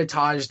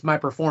sabotaged my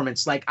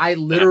performance. Like I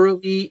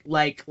literally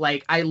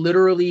I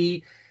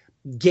literally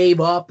gave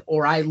up,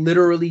 or I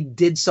literally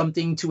did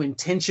something to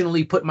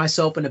intentionally put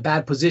myself in a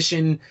bad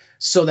position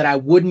so that I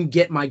wouldn't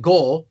get my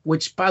goal,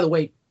 which, by the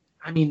way,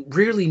 I mean,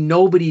 really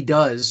nobody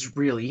does,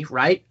 really,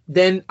 right?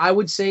 Then I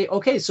would say,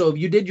 okay, so if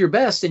you did your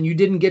best and you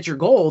didn't get your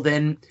goal,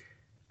 then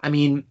I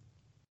mean,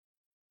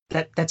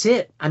 that's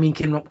it. I mean,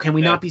 can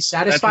we not be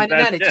satisfied in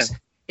that?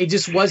 It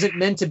just wasn't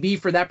meant to be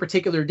for that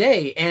particular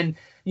day. And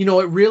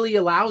it really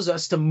allows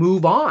us to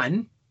move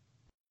on.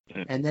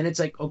 And then it's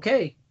like,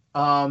 okay,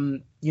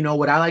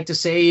 what I like to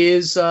say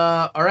is,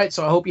 all right,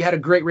 so I hope you had a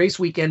great race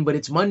weekend, but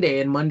it's Monday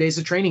and Monday's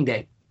a training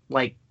day.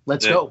 Like,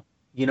 let's go,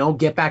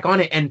 get back on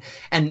it.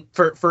 And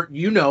for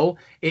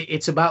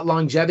it's about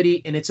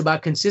longevity and it's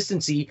about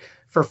consistency.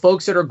 For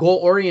folks that are goal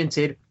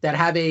oriented, that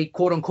have a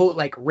quote unquote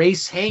like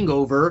race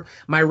hangover,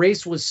 my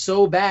race was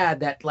so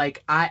bad that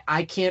like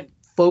I can't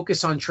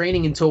focus on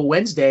training until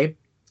Wednesday.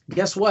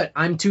 Guess what?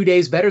 I'm 2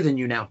 days better than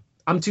you now.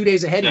 I'm 2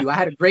 days ahead of you. I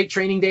had a great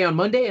training day on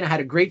Monday and I had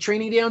a great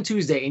training day on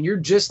Tuesday, and you're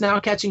just now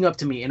catching up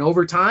to me. And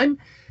over time,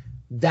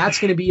 that's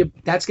going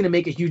to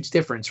make a huge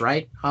difference,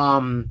 right?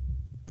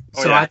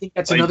 I think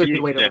that's another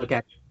good way to look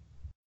at it.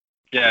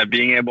 Yeah,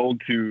 being able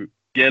to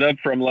get up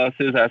from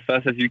losses as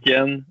fast as you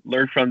can,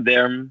 learn from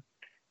them,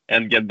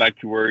 and get back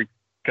to work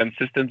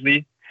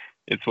consistently.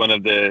 It's one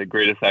of the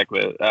greatest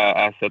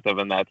assets of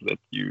an athlete.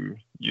 You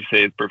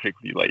say it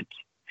perfectly.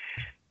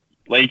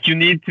 Like you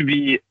need to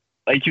be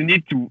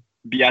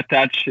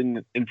attached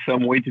in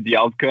some way to the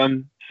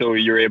outcome, so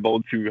you're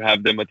able to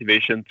have the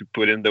motivation to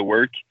put in the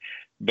work.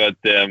 But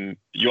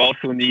you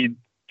also need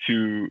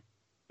to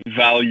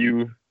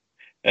value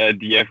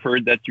the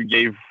effort that you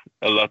gave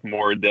a lot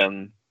more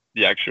than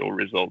the actual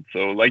result.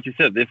 So like you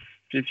said, if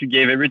you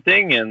gave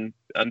everything and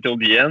until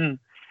the end,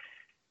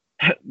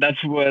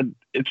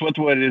 it was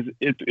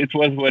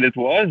what it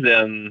was,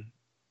 and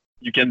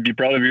you can be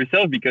proud of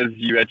yourself because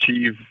you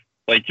achieve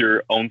like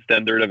your own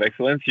standard of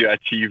excellence. You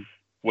achieve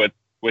what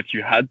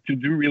you had to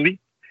do,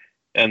 really,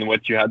 and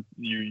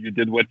you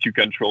did what you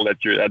control at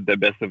the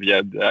best of your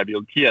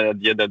ability. And at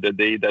the end of the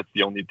day, that's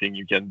the only thing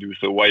you can do.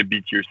 So why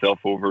beat yourself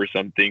over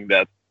something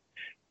that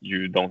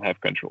you don't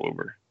have control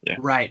over? Yeah.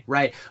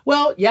 Right.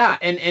 Well, yeah.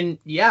 And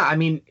yeah, I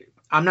mean,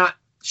 I'm not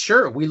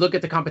sure. We look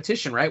at the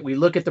competition, right? We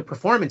look at the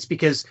performance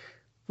because,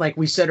 like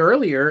we said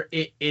earlier,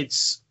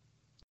 it's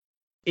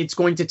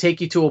going to take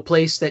you to a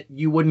place that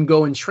you wouldn't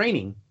go in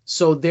training.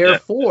 So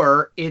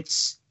therefore,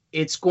 it's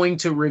going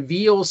to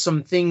reveal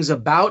some things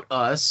about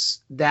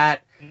us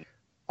that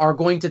are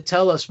going to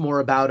tell us more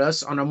about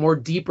us on a more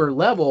deeper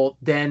level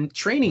than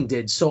training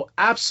did. So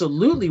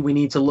absolutely, we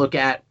need to look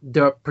at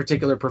the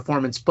particular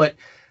performance. But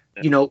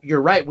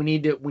you're right. We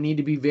need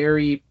to be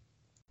very,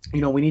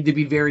 we need to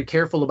be very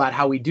careful about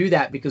how we do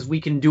that, because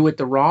we can do it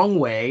the wrong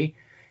way,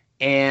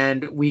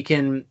 and we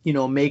can,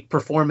 make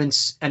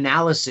performance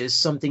analysis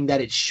something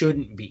that it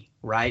shouldn't be.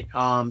 Right.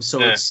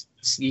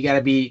 You got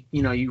to be,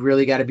 you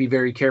really got to be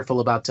very careful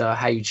about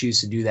how you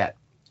choose to do that.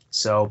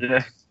 So,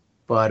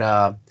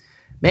 but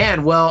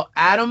man, well,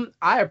 Adam,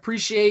 I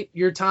appreciate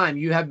your time.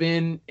 You have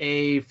been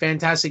a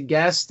fantastic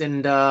guest,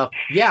 and I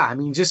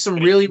mean, just some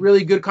really,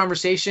 really good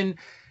conversation.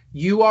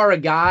 You are a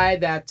guy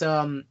that,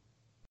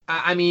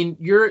 I mean,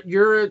 you're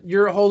a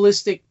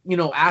holistic,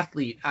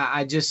 athlete.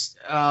 I just,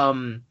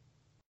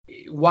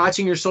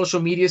 watching your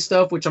social media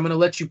stuff, which I'm going to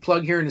let you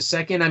plug here in a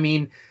second. I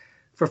mean,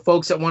 for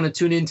folks that want to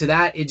tune into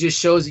that, it just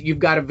shows that you've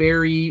got a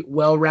very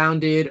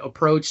well-rounded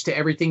approach to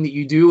everything that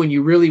you do, and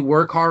you really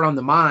work hard on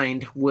the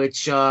mind,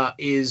 which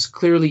is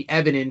clearly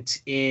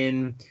evident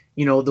in,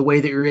 the way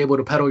that you're able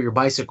to pedal your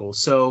bicycle.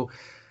 So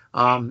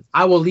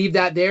I will leave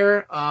that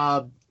there.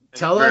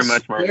 Tell us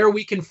where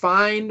we can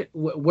find,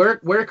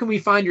 where can we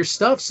find your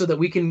stuff so that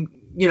we can,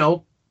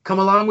 come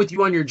along with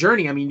you on your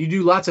journey. I mean, you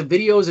do lots of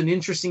videos and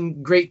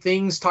interesting, great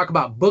things, talk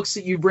about books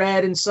that you've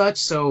read and such.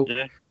 So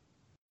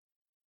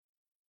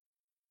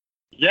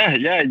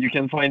Yeah, you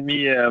can find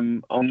me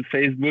on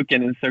Facebook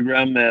and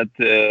Instagram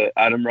at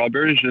Adam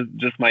Roberts,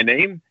 just my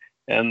name.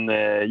 And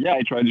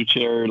I try to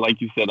share,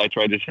 like you said, I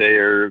try to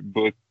share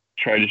books,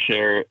 try to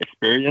share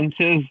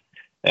experiences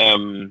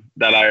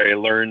that I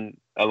learn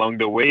along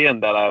the way,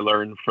 and that I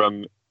learn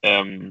from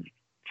the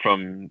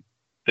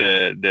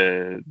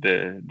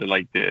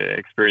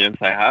experience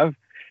I have.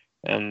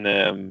 And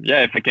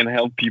if I can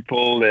help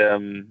people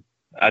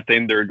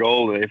attain their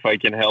goal, if I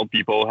can help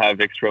people have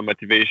extra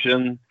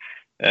motivation,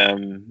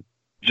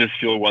 just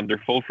feel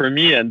wonderful for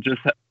me. And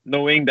just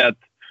knowing that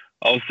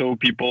also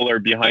people are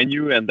behind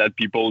you and that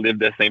people live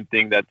the same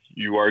thing that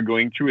you are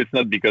going through. It's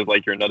not because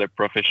like you're not a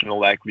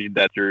professional athlete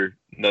that you're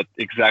not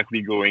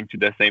exactly going to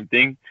the same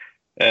thing.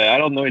 I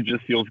don't know. It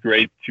just feels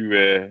great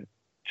to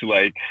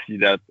like see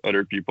that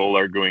other people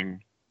are going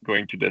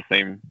to the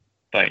same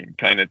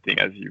kind of thing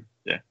as you.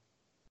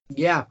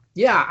 Yeah.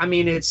 I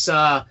mean, it's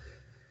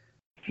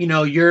you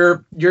know,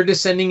 you're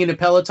descending in a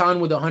peloton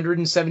with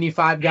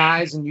 175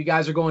 guys, and you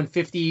guys are going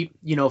 50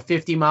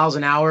 miles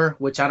an hour,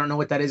 which I don't know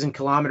what that is in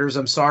kilometers.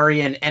 I'm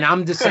sorry. And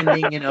I'm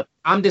descending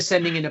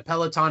in a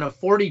peloton of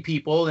 40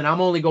 people, and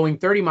I'm only going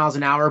 30 miles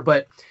an hour,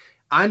 but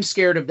I'm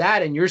scared of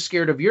that and you're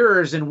scared of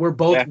yours. And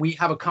we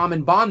have a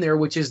common bond there,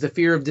 which is the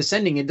fear of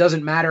descending. It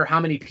doesn't matter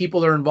how many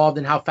people are involved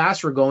and how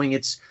fast we're going.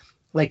 It's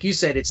like you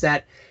said, it's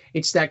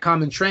that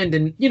common trend.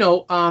 And,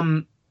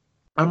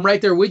 I'm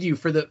right there with you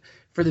for the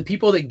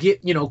people that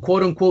get,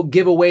 quote unquote,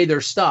 give away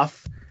their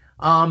stuff.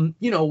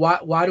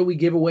 Why do we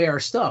give away our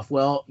stuff?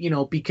 Well,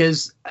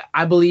 because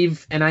I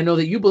believe, and I know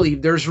that you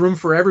believe, there's room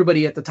for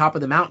everybody at the top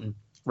of the mountain.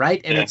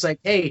 Right. And it's like,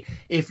 hey,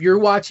 if you're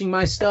watching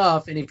my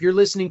stuff and if you're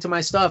listening to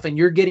my stuff and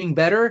you're getting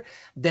better,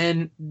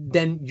 then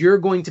you're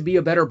going to be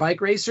a better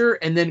bike racer.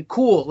 And then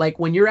cool. Like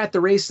when you're at the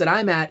race that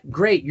I'm at,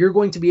 great. You're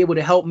going to be able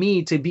to help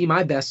me to be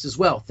my best as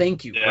well.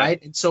 Thank you. Yeah.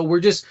 Right. And so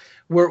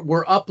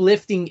we're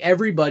uplifting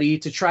everybody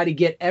to try to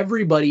get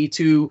everybody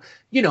to,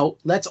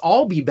 let's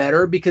all be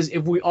better, because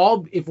if we're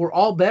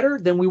all better,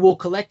 then we will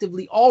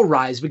collectively all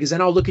rise, because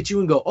then I'll look at you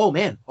and go, oh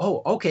man.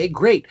 Oh, okay,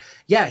 great.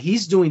 Yeah,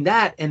 he's doing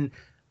that. And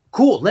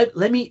cool.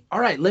 Let me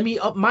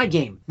up my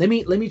game. Let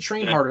me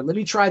train harder. Let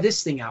me try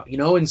this thing out,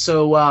 And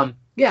so,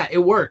 it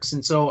works.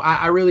 And so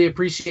I really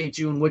appreciate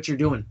you and what you're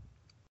doing.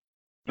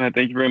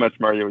 Thank you very much,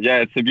 Mario. Yeah,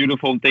 it's a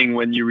beautiful thing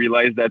when you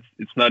realize that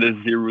it's not a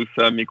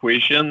zero-sum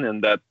equation,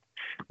 and that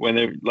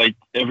when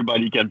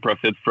everybody can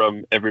profit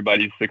from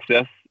everybody's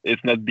success,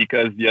 it's not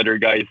because the other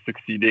guy is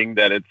succeeding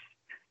that it's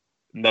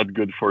not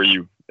good for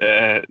you.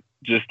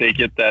 Just take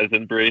it as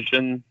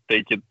inspiration.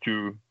 Take it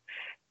to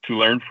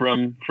learn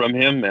from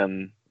him,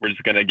 and we're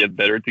just going to get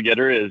better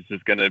together. It's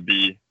just going to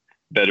be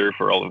better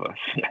for all of us.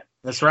 Yeah.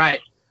 That's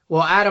right.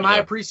 Well, Adam, I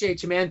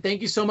appreciate you, man.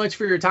 Thank you so much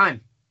for your time.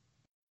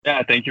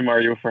 Yeah. Thank you,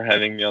 Mario, for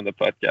having me on the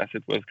podcast.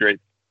 It was great.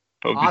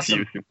 Hope to see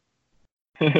you soon.